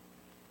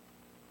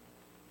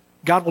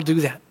 God will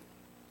do that.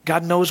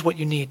 God knows what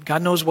you need.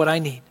 God knows what I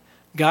need.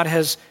 God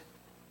has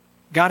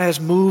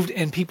moved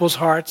in people's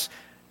hearts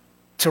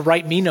to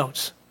write me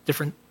notes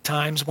different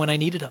times when I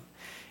needed them.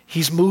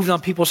 He's moved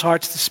on people's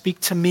hearts to speak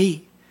to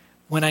me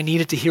when I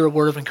needed to hear a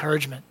word of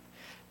encouragement.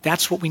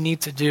 That's what we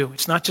need to do.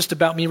 It's not just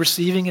about me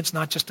receiving. It's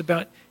not just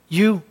about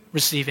you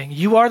receiving.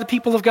 You are the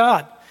people of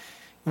God.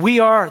 We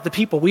are the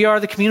people. We are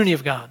the community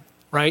of God,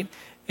 right?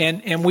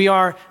 And we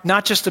are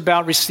not just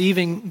about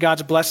receiving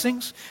God's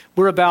blessings.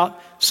 We're about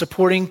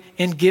supporting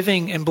and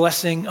giving and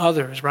blessing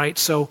others, right?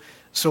 So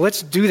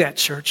let's do that,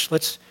 church.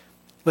 Let's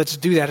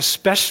do that,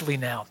 especially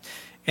now.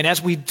 And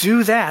as we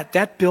do that,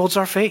 that builds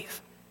our faith.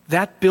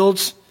 That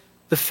builds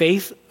the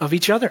faith of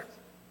each other,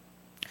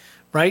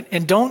 right?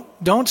 And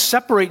don't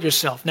separate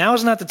yourself. Now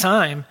is not the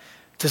time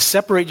to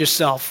separate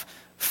yourself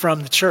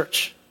from the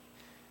church.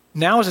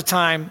 Now is the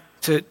time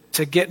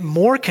to get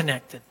more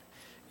connected.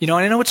 You know,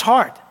 and I know it's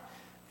hard.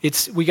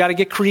 We got to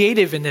get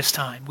creative in this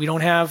time. We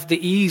don't have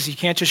the ease. You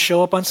can't just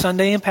show up on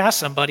Sunday and pass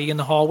somebody in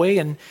the hallway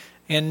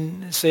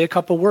and say a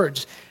couple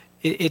words.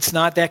 It's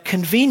not that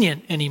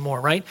convenient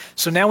anymore, right?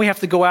 So now we have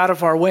to go out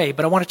of our way.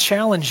 But I want to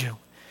challenge you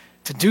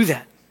to do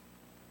that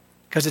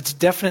because it's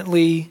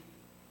definitely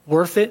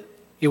worth it.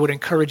 It would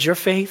encourage your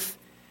faith.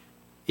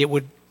 It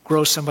would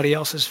grow somebody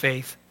else's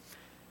faith.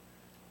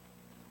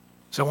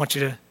 So I want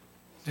you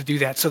to do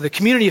that. So the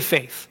community of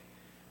faith.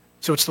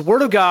 So it's the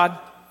Word of God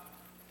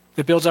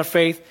that builds our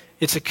faith.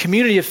 It's a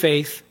community of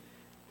faith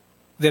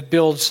that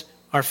builds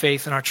our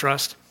faith and our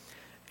trust.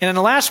 And then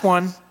the last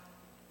one,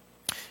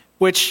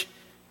 which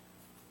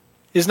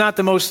is not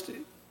the most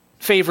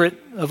favorite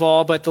of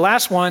all, but the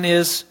last one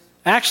is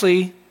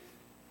actually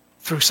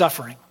through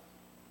suffering.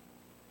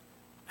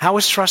 How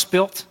is trust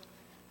built?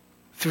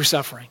 Through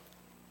suffering.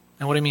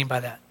 Now, what do I mean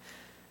by that?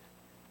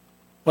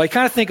 Well, I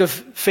kind of think of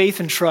faith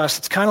and trust.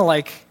 It's kind of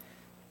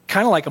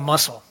like a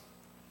muscle,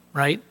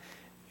 right?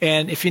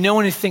 And if you know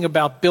anything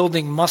about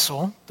building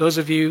muscle, those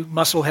of you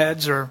muscle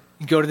heads, or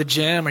you go to the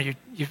gym, or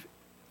you've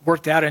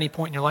worked out at any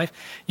point in your life,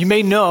 you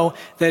may know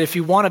that if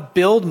you want to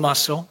build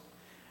muscle,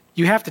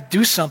 you have to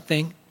do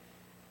something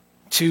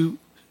to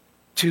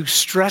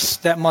stress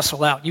that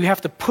muscle out. You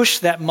have to push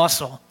that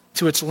muscle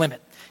to its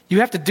limit.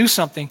 You have to do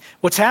something.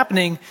 What's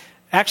happening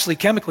actually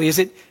chemically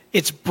is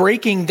it's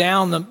breaking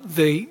down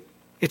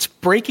it's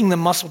breaking the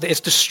muscle. It's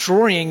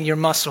destroying your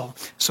muscle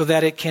so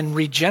that it can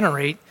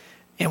regenerate.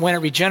 And when it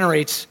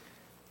regenerates,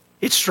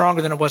 it's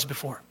stronger than it was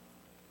before.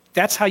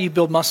 That's how you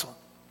build muscle.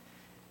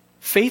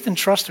 Faith and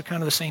trust are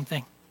kind of the same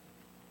thing.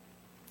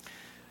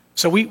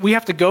 So we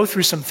have to go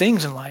through some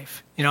things in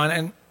life.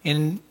 And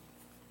in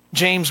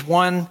James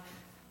 1,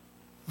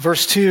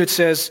 verse 2, it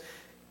says,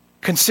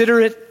 "Consider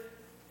it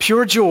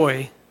pure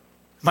joy,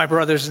 my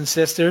brothers and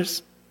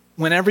sisters,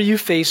 whenever you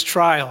face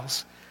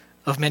trials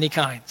of many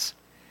kinds,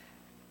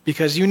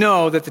 because you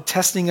know that the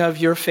testing of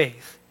your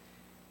faith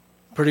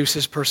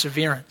produces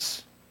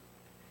perseverance."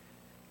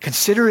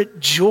 Consider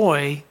it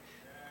joy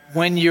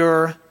when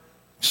you're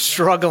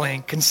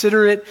struggling.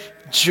 Consider it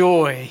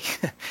joy.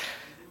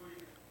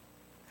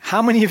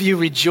 How many of you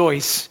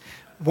rejoice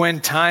when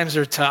times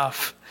are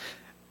tough?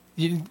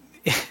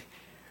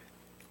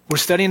 We're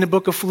studying the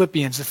book of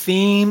Philippians. The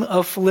theme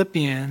of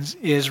Philippians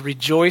is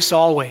rejoice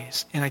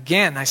always. And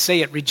again, I say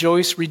it,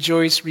 rejoice,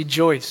 rejoice,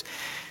 rejoice.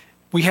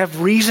 We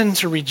have reason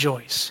to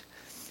rejoice.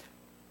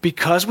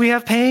 Because we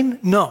have pain?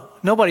 No,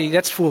 nobody,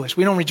 that's foolish.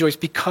 We don't rejoice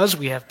because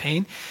we have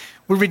pain.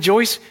 We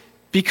rejoice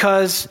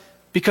because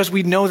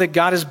we know that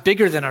God is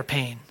bigger than our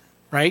pain,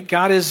 right?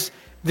 God is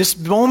this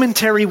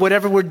momentary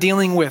whatever we're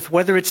dealing with,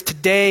 whether it's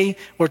today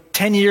or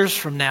 10 years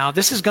from now.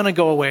 This is going to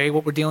go away,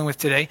 what we're dealing with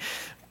today.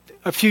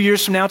 A few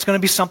years from now, it's going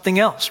to be something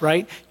else,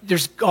 right?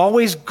 There's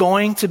always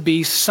going to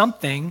be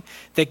something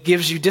that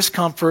gives you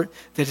discomfort,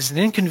 that is an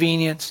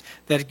inconvenience,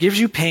 that gives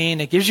you pain,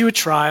 that gives you a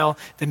trial,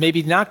 that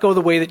maybe not go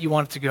the way that you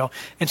want it to go.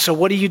 And so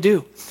what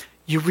do?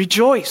 You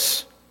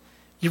rejoice.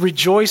 You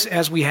rejoice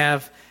as we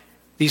have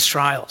these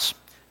trials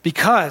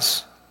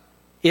because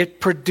it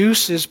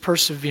produces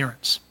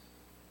perseverance.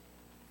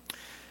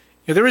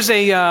 There was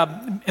in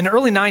the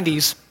early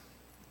 90s,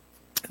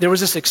 there was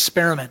this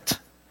experiment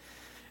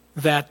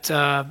that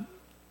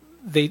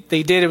they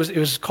did. It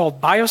was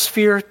called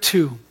Biosphere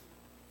 2,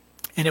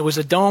 and it was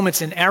a dome.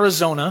 It's in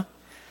Arizona,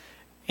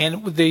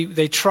 and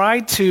they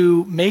tried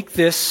to make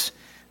this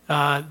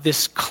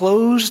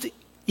closed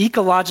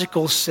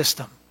ecological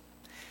system.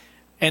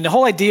 And the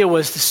whole idea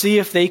was to see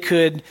if they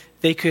could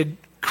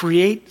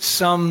create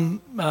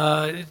some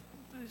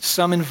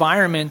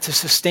environment to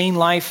sustain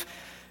life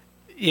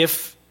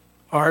if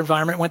our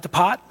environment went to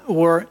pot,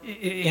 or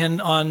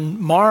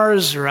on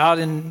Mars or out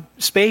in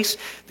space.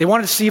 They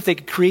wanted to see if they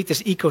could create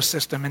this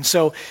ecosystem. And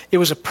so it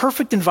was a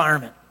perfect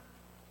environment.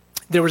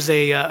 There was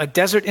a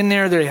desert in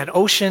there. They had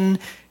ocean,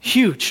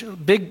 huge,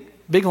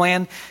 big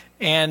land.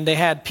 And they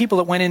had people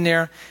that went in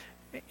there,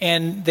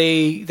 and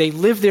they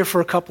lived there for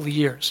a couple of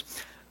years.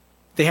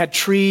 They had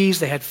trees.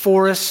 They had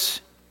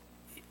forests.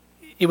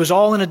 It was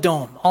all in a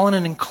dome, all in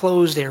an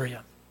enclosed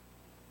area.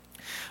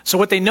 So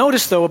what they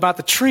noticed, though, about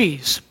the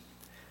trees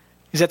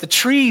is that the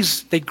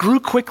trees, they grew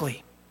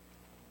quickly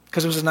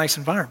because it was a nice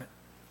environment.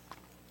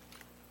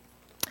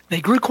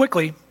 They grew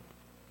quickly,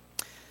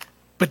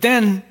 but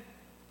then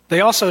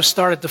they also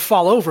started to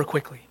fall over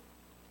quickly.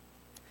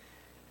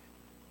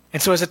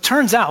 And so as it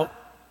turns out,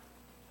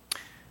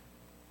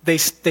 they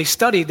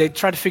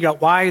tried to figure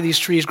out why are these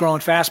trees growing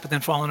fast but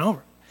then falling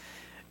over.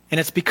 And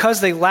it's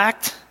because they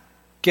lacked,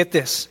 get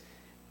this,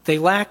 they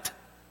lacked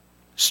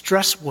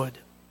stress wood.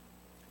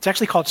 It's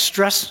actually called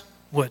stress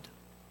wood.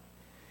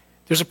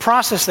 There's a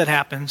process that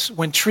happens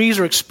when trees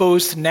are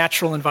exposed to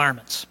natural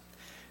environments.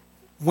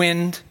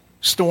 Wind,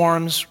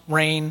 storms,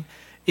 rain.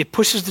 It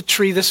pushes the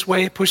tree this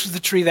way, it pushes the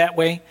tree that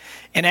way.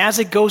 And as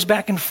it goes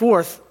back and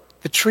forth,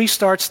 the tree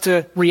starts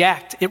to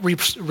react. It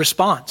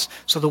responds.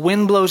 So the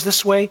wind blows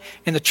this way,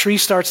 and the tree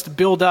starts to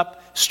build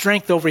up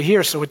strength over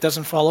here so it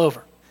doesn't fall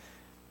over.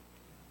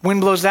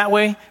 Wind blows that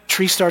way,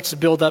 tree starts to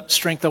build up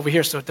strength over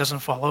here so it doesn't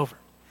fall over.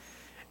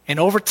 And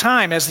over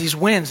time, as these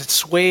winds, it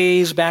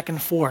sways back and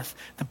forth.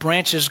 The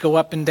branches go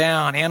up and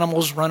down.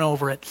 Animals run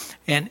over it.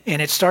 And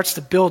it starts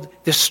to build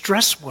this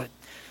stress wood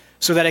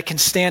so that it can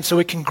stand, so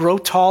it can grow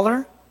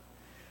taller,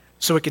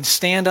 so it can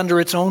stand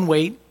under its own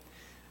weight,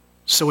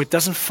 so it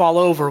doesn't fall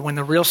over when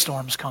the real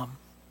storms come.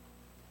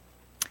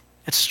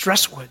 It's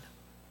stress wood.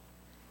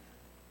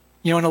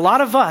 And a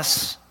lot of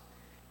us,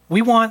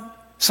 we want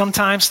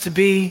sometimes to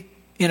be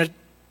in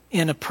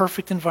a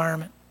perfect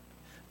environment.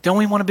 Don't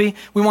we want to be?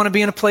 We want to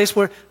be in a place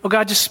where, oh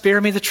God, just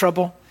spare me the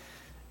trouble.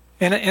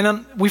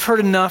 And we've heard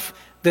enough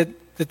that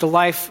the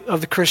life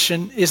of the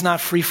Christian is not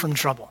free from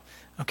trouble.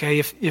 Okay,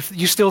 if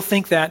you still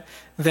think that,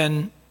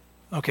 then,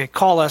 okay,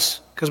 call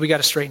us, because we got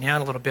to straighten you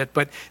out a little bit.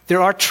 But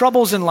there are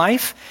troubles in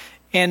life,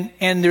 and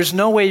there's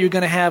no way you're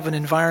going to have an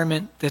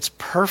environment that's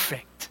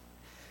perfect.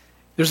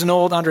 There's an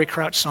old Andre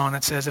Crouch song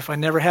that says, if I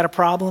never had a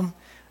problem,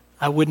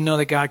 I wouldn't know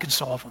that God could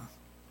solve them.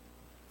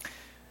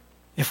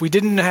 If we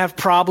didn't have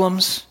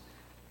problems,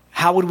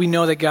 how would we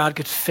know that God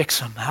could fix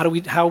them?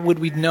 How would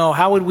we know?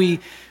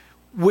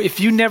 If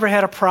you never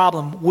had a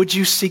problem, would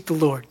you seek the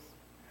Lord?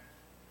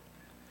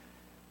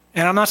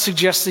 And I'm not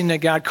suggesting that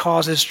God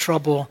causes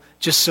trouble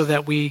just so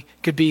that we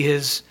could be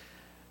his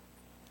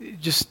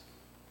just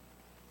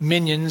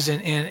minions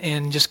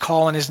and just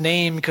call on his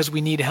name because we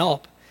need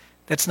help.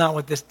 That's not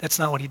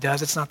what he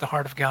does. It's not the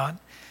heart of God.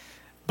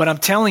 But I'm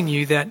telling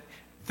you that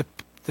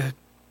the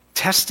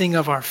testing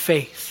of our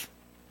faith,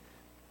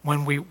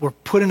 when we were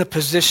put in a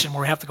position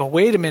where we have to go,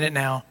 wait a minute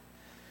now.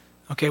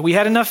 Okay, we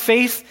had enough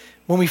faith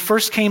when we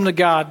first came to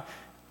God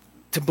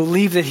to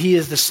believe that he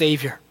is the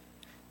Savior,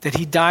 that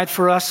he died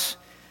for us,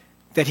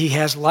 that he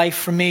has life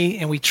for me,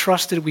 and we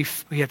trusted, we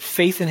had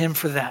faith in him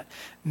for that.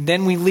 And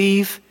then we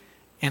leave,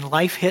 and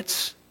life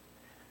hits,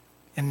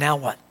 and now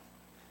what?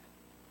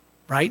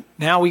 Right?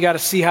 Now we got to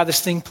see how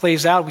this thing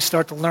plays out. We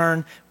start to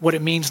learn what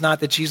it means,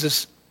 not that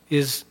Jesus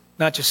is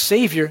not just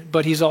Savior,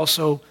 but he's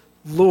also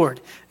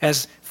Lord.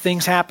 As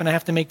things happen, I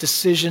have to make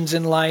decisions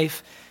in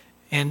life,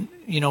 and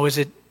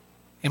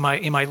am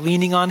I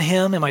leaning on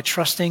him? Am I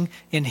trusting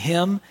in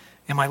him?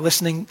 Am I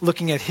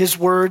looking at his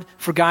word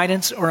for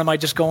guidance, or am I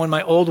just going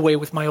my old way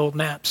with my old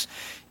maps?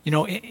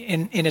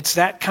 And it's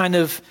that kind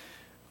of,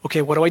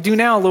 okay, what do I do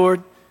now,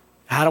 Lord?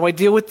 How do I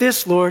deal with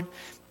this, Lord?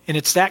 And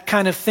it's that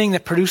kind of thing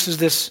that produces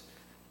this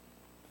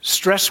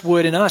stress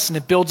wood in us, and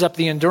it builds up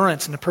the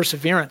endurance and the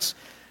perseverance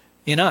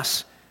in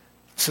us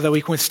so that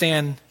we can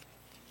withstand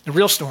the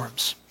real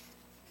storms.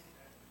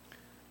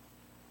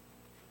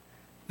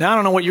 Now, I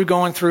don't know what you're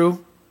going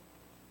through.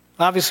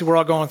 Obviously, we're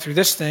all going through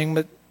this thing,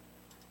 but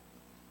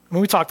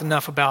we talked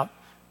enough about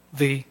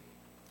the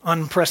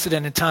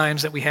unprecedented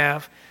times that we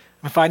have.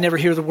 If I never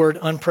hear the word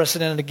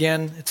unprecedented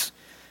again, it'd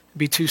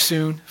be too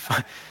soon.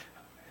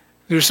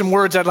 There's some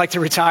words I'd like to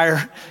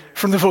retire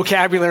from the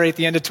vocabulary at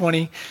the end of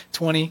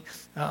 2020.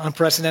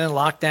 Unprecedented,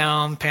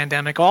 lockdown,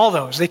 pandemic, all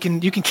those. You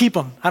can keep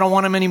them. I don't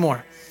want them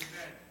anymore.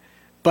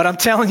 But I'm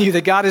telling you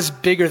that God is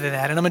bigger than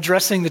that. And I'm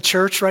addressing the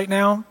church right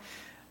now.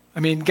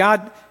 I mean,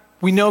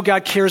 we know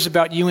God cares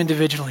about you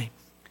individually.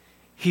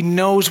 He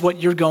knows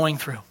what you're going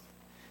through.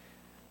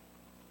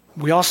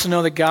 We also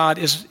know that God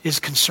is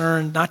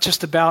concerned not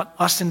just about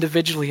us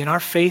individually, and our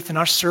faith and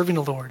our serving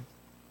the Lord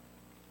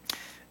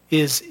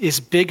is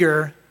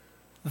bigger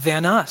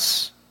than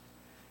us.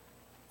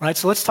 Right?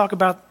 So let's talk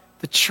about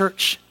the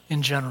church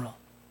in general.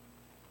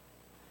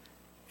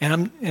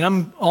 And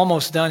I'm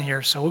almost done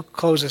here, so we'll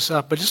close this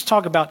up. But just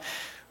talk about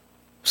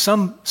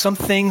some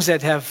things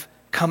that have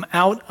come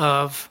out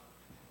of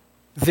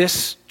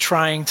this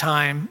trying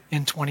time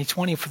in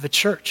 2020 for the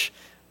church,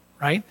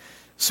 right?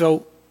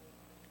 So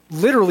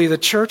literally the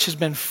church has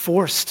been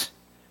forced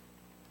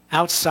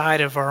outside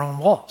of our own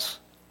walls.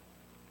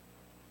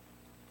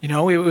 It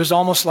was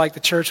almost like the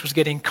church was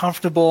getting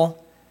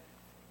comfortable.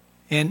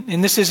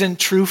 And this isn't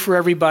true for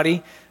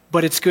everybody,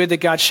 but it's good that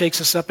God shakes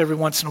us up every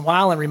once in a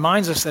while and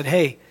reminds us that,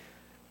 hey,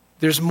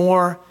 there's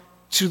more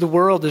to the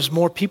world. There's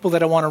more people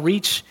that I want to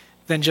reach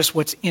than just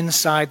what's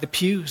inside the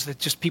pews, that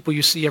just people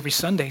you see every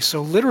Sunday.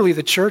 So literally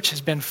the church has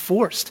been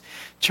forced.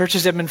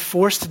 Churches have been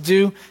forced to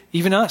do,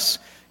 even us,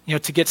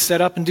 to get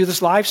set up and do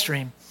this live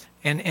stream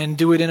and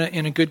do it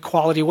in a good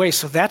quality way.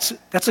 So that's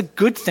a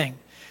good thing,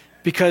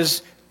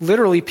 because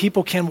literally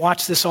people can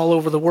watch this all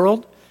over the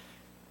world.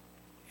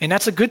 And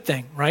that's a good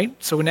thing, right?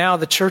 So now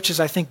the church is,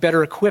 I think,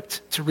 better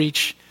equipped to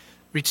reach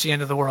the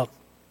end of the world.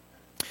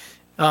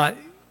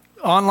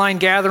 Online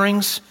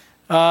gatherings,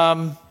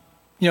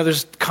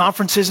 there's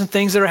conferences and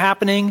things that are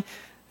happening.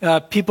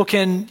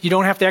 You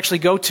don't have to actually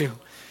go to,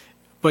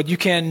 but you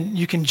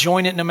can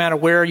join it no matter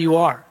where you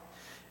are.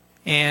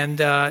 And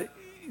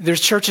there's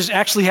churches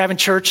actually having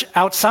church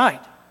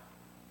outside.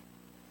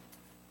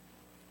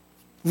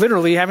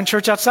 Literally having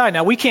church outside.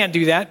 Now, we can't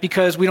do that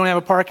because we don't have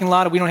a parking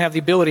lot, and we don't have the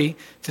ability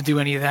to do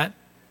any of that.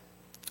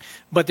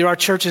 But there are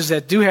churches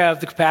that do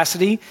have the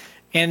capacity,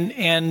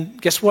 and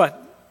guess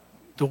what?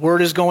 The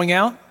word is going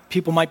out.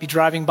 People might be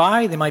driving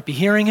by. They might be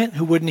hearing it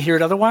who wouldn't hear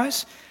it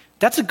otherwise.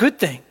 That's a good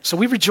thing. So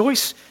we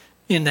rejoice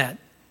in that.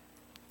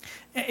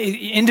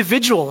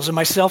 individuals, and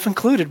myself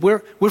included,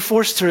 we're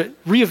forced to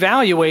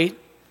reevaluate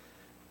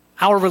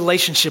our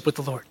relationship with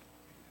the Lord,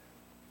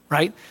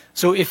 right?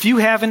 So if you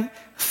haven't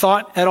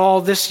thought at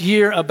all this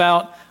year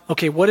about,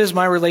 okay, what does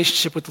my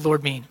relationship with the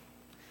Lord mean?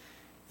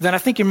 Then I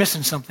think you're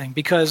missing something,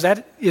 because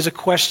that is a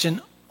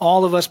question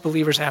all of us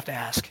believers have to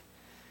ask,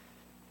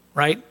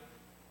 right?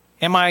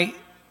 Am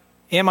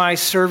I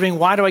serving?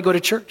 Why do I go to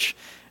church?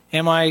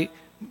 Am I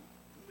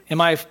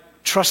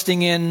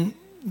trusting in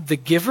the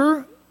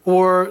giver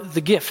or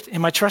the gift?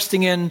 Am I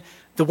trusting in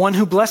the one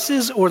who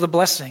blesses or the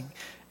blessing?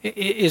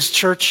 Is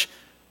church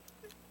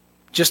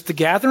just the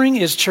gathering?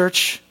 Is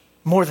church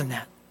more than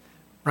that,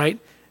 right?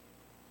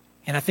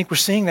 And I think we're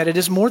seeing that it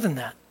is more than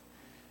that.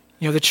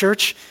 You know, the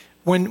church,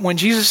 when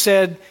Jesus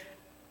said,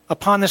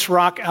 upon this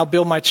rock I'll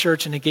build my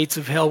church and the gates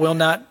of hell will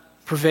not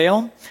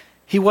prevail,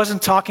 he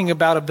wasn't talking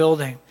about a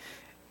building.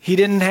 They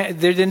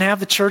didn't have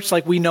the church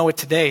like we know it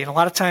today. And a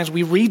lot of times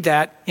we read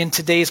that in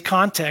today's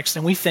context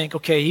and we think,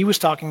 okay, he was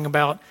talking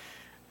about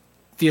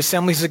the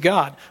Assemblies of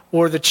God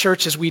or the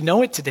church as we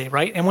know it today,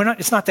 right? And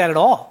it's not that at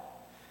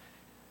all.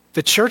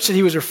 The church that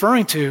he was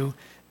referring to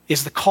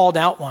is the called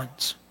out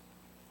ones.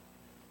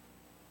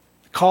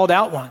 The called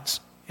out ones.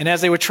 And as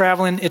they were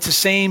traveling, it's the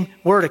same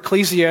word,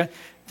 ecclesia,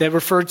 that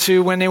referred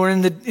to when they were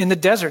in the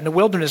desert, in the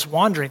wilderness,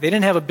 wandering. They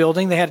didn't have a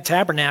building, they had a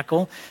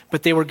tabernacle,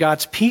 but they were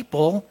God's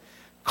people,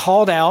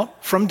 called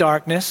out from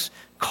darkness,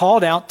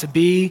 called out to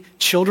be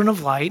children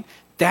of light.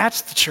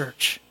 That's the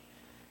church.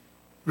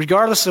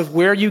 Regardless of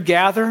where you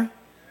gather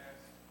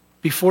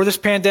before this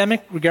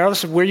pandemic,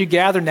 regardless of where you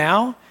gather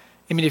now,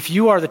 I mean, if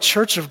you are the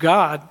church of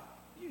God,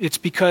 it's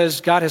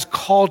because God has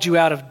called you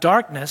out of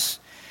darkness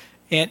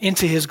and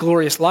into his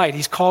glorious light.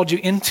 He's called you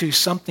into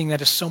something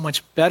that is so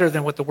much better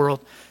than what the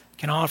world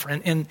can offer.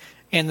 And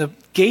the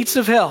gates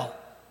of hell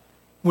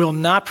will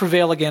not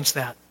prevail against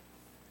that.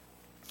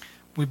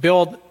 We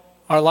build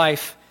our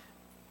life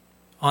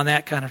on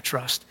that kind of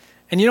trust.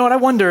 And you know what? I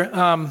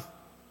wonder,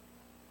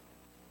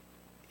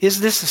 is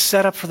this a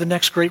setup for the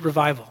next great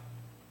revival?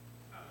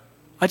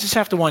 I just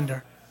have to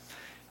wonder.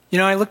 You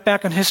know, I look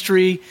back on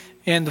history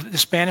and the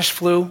Spanish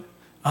flu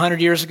 100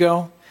 years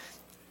ago,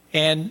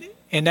 and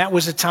that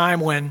was a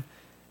time when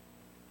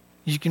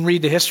you can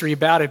read the history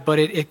about it, but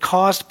it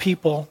caused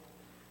people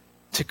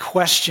to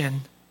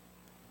question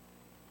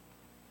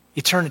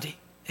eternity.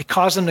 It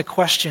caused them to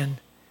question,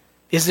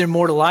 is there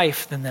more to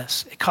life than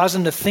this? It caused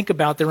them to think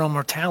about their own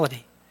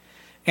mortality.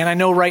 And I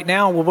know right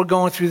now, when we're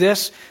going through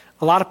this,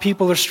 a lot of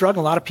people are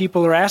struggling. A lot of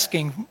people are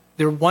asking,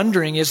 they're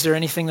wondering, is there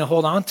anything to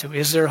hold on to?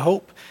 Is there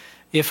hope?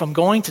 If I'm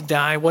going to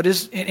die, what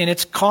is... And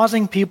it's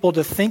causing people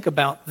to think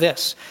about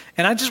this.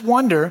 And I just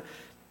wonder,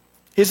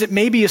 is it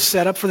maybe a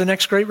setup for the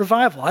next great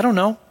revival? I don't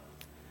know.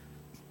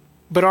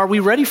 But are we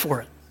ready for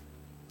it?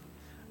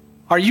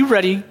 Are you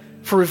ready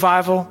for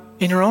revival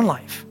in your own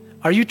life?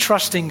 Are you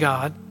trusting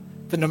God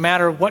that no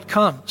matter what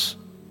comes,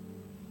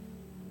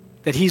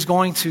 that he's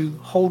going to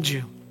hold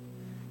you?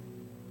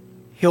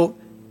 He'll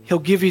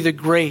give you the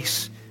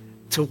grace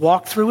to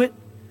walk through it,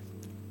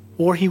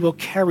 or he will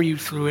carry you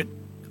through it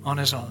on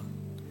his own.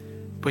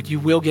 But you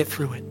will get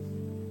through it.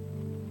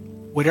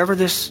 Whatever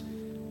this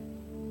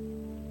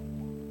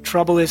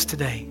trouble is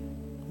today,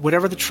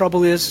 whatever the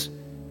trouble is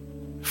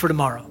for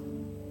tomorrow,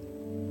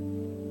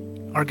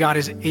 our God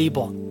is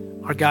able.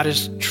 Our God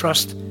is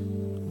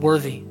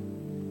trustworthy.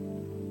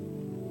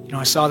 You know,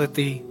 I saw that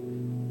the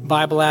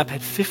Bible app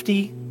had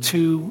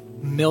 52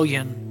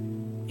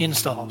 million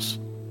installs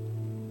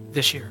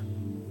this year.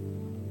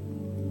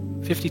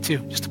 52.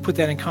 Just to put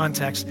that in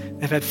context,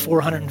 they've had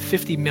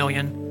 450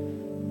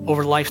 million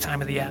over the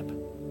lifetime of the app.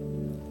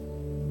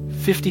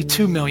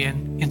 52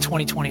 million in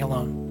 2020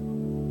 alone.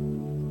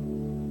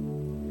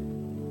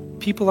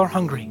 People are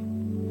hungry.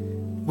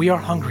 We are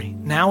hungry.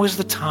 Now is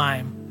the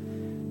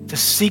time to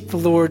seek the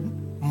Lord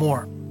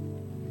more.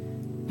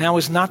 Now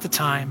is not the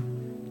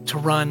time to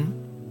run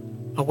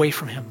away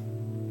from him.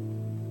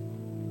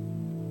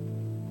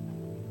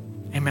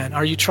 Amen.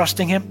 Are you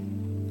trusting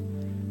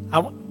him?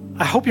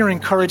 I hope you're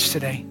encouraged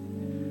today.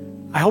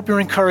 I hope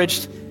you're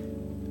encouraged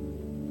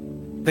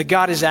that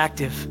God is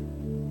active.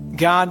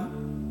 God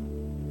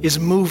is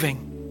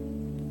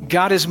moving.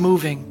 God is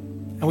moving.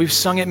 And we've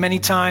sung it many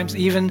times,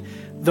 even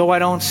though I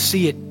don't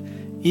see it,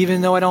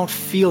 even though I don't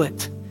feel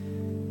it.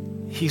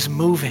 He's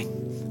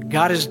moving.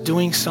 God is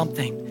doing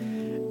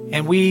something.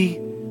 And we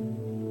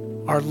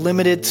are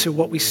limited to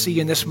what we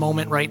see in this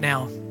moment right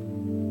now.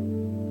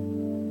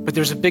 But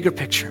there's a bigger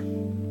picture.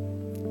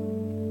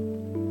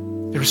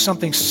 There's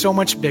something so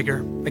much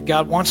bigger that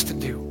God wants to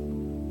do.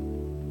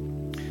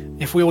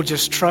 If we will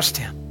just trust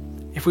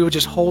him, if we will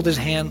just hold his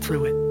hand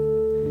through it,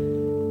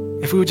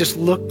 if we would just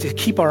look to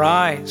keep our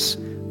eyes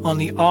on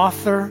the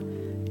author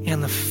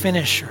and the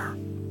finisher.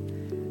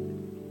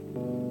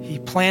 He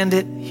planned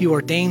it, he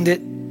ordained it,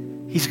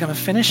 he's going to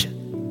finish it.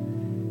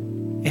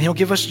 And he'll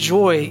give us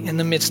joy in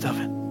the midst of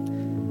it.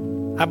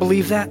 I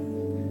believe that.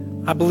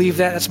 I believe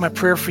that. That's my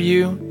prayer for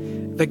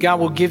you, that God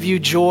will give you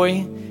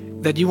joy,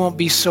 that you won't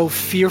be so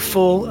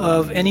fearful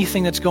of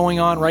anything that's going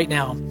on right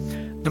now,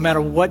 no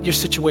matter what your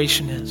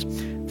situation is,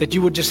 that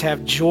you would just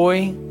have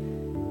joy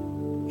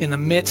in the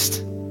midst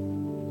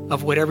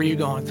of whatever you're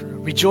going through.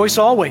 Rejoice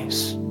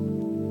always.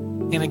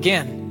 And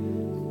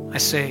again, I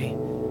say,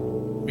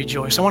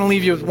 rejoice. I want to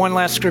leave you with one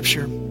last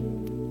scripture,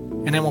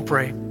 and then we'll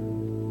pray.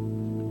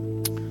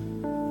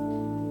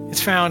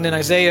 It's found in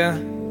Isaiah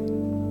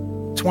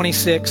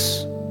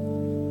 26,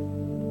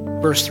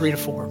 verse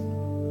 3-4.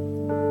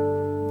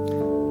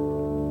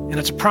 And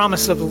it's a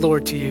promise of the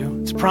Lord to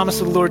you. It's a promise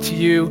of the Lord to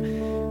you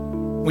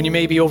when you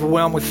may be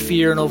overwhelmed with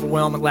fear and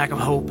overwhelmed with lack of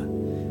hope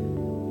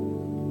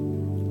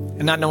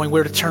and not knowing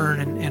where to turn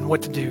and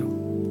what to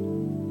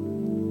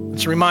do.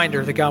 It's a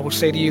reminder that God will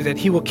say to you that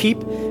he will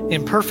keep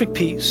in perfect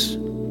peace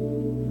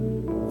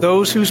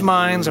those whose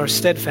minds are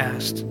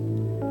steadfast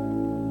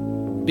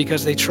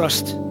because they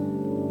trust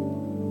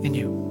in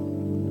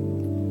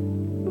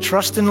you.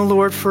 Trust in the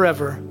Lord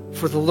forever,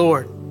 for the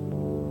Lord,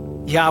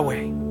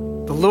 Yahweh,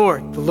 the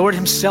Lord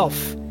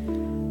himself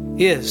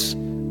is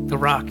the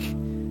rock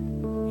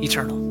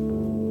eternal.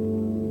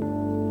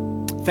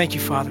 Thank you,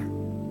 Father.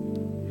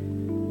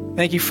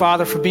 Thank you,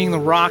 Father, for being the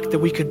rock that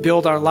we could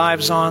build our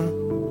lives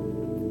on.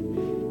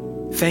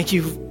 Thank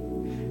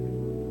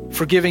you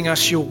for giving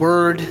us your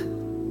word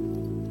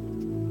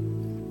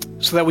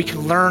so that we could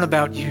learn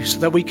about you, so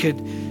that we could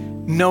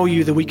know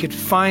you, that we could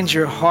find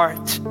your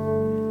heart.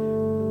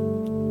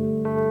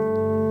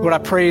 Lord, I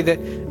pray that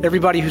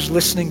everybody who's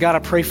listening, God, I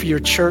pray for your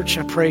church.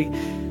 I pray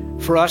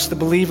for us, the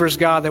believers,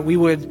 God, that we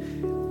would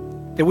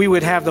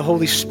have the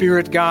Holy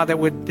Spirit, God, that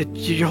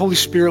your Holy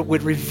Spirit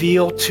would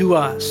reveal to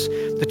us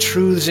the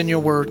truths in your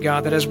word,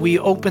 God, that as we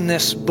open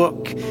this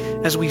book,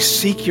 as we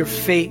seek your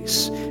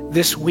face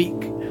this week,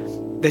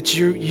 that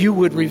you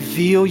would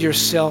reveal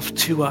yourself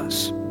to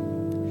us.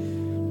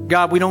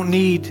 God, we don't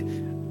need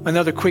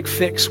another quick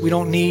fix. We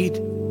don't need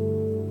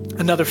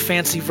another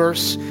fancy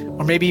verse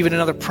or maybe even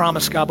another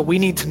promise, God, but we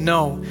need to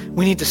know,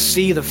 we need to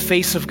see the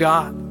face of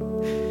God.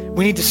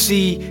 We need to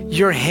see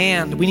your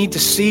hand. We need to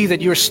see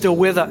that you're still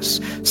with us.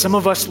 Some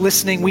of us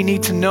listening, we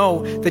need to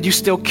know that you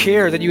still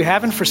care, that you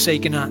haven't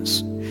forsaken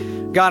us.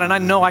 God, and I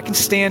know I can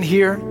stand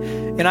here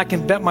and I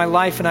can bet my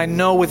life and I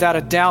know without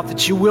a doubt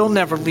that you will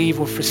never leave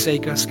or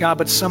forsake us, God,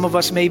 but some of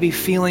us may be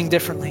feeling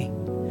differently.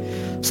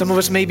 Some of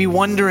us may be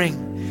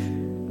wondering,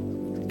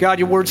 God,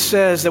 your word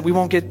says that we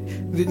won't get,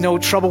 no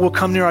trouble will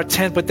come near our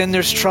tent, but then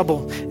there's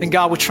trouble. And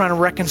God, we're trying to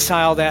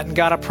reconcile that. And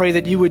God, I pray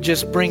that you would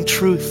just bring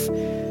truth,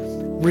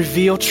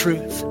 reveal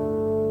truth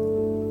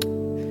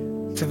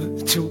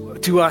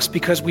to us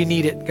because we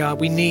need it, God.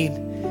 We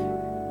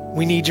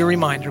need your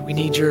reminder. We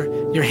need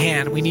your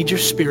hand. We need your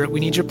spirit.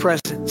 We need your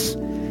presence.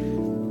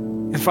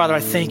 And Father, I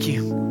thank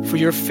you for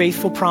your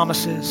faithful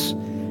promises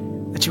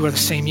that you are the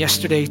same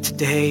yesterday,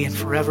 today, and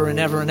forever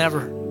and ever and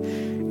ever.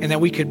 And that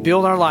we could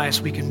build our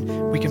lives. We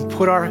can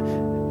put our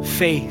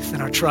faith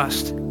and our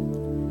trust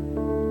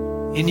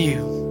in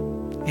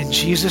you. In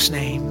Jesus'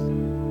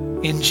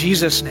 name. In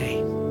Jesus'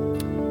 name.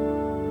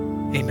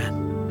 Amen.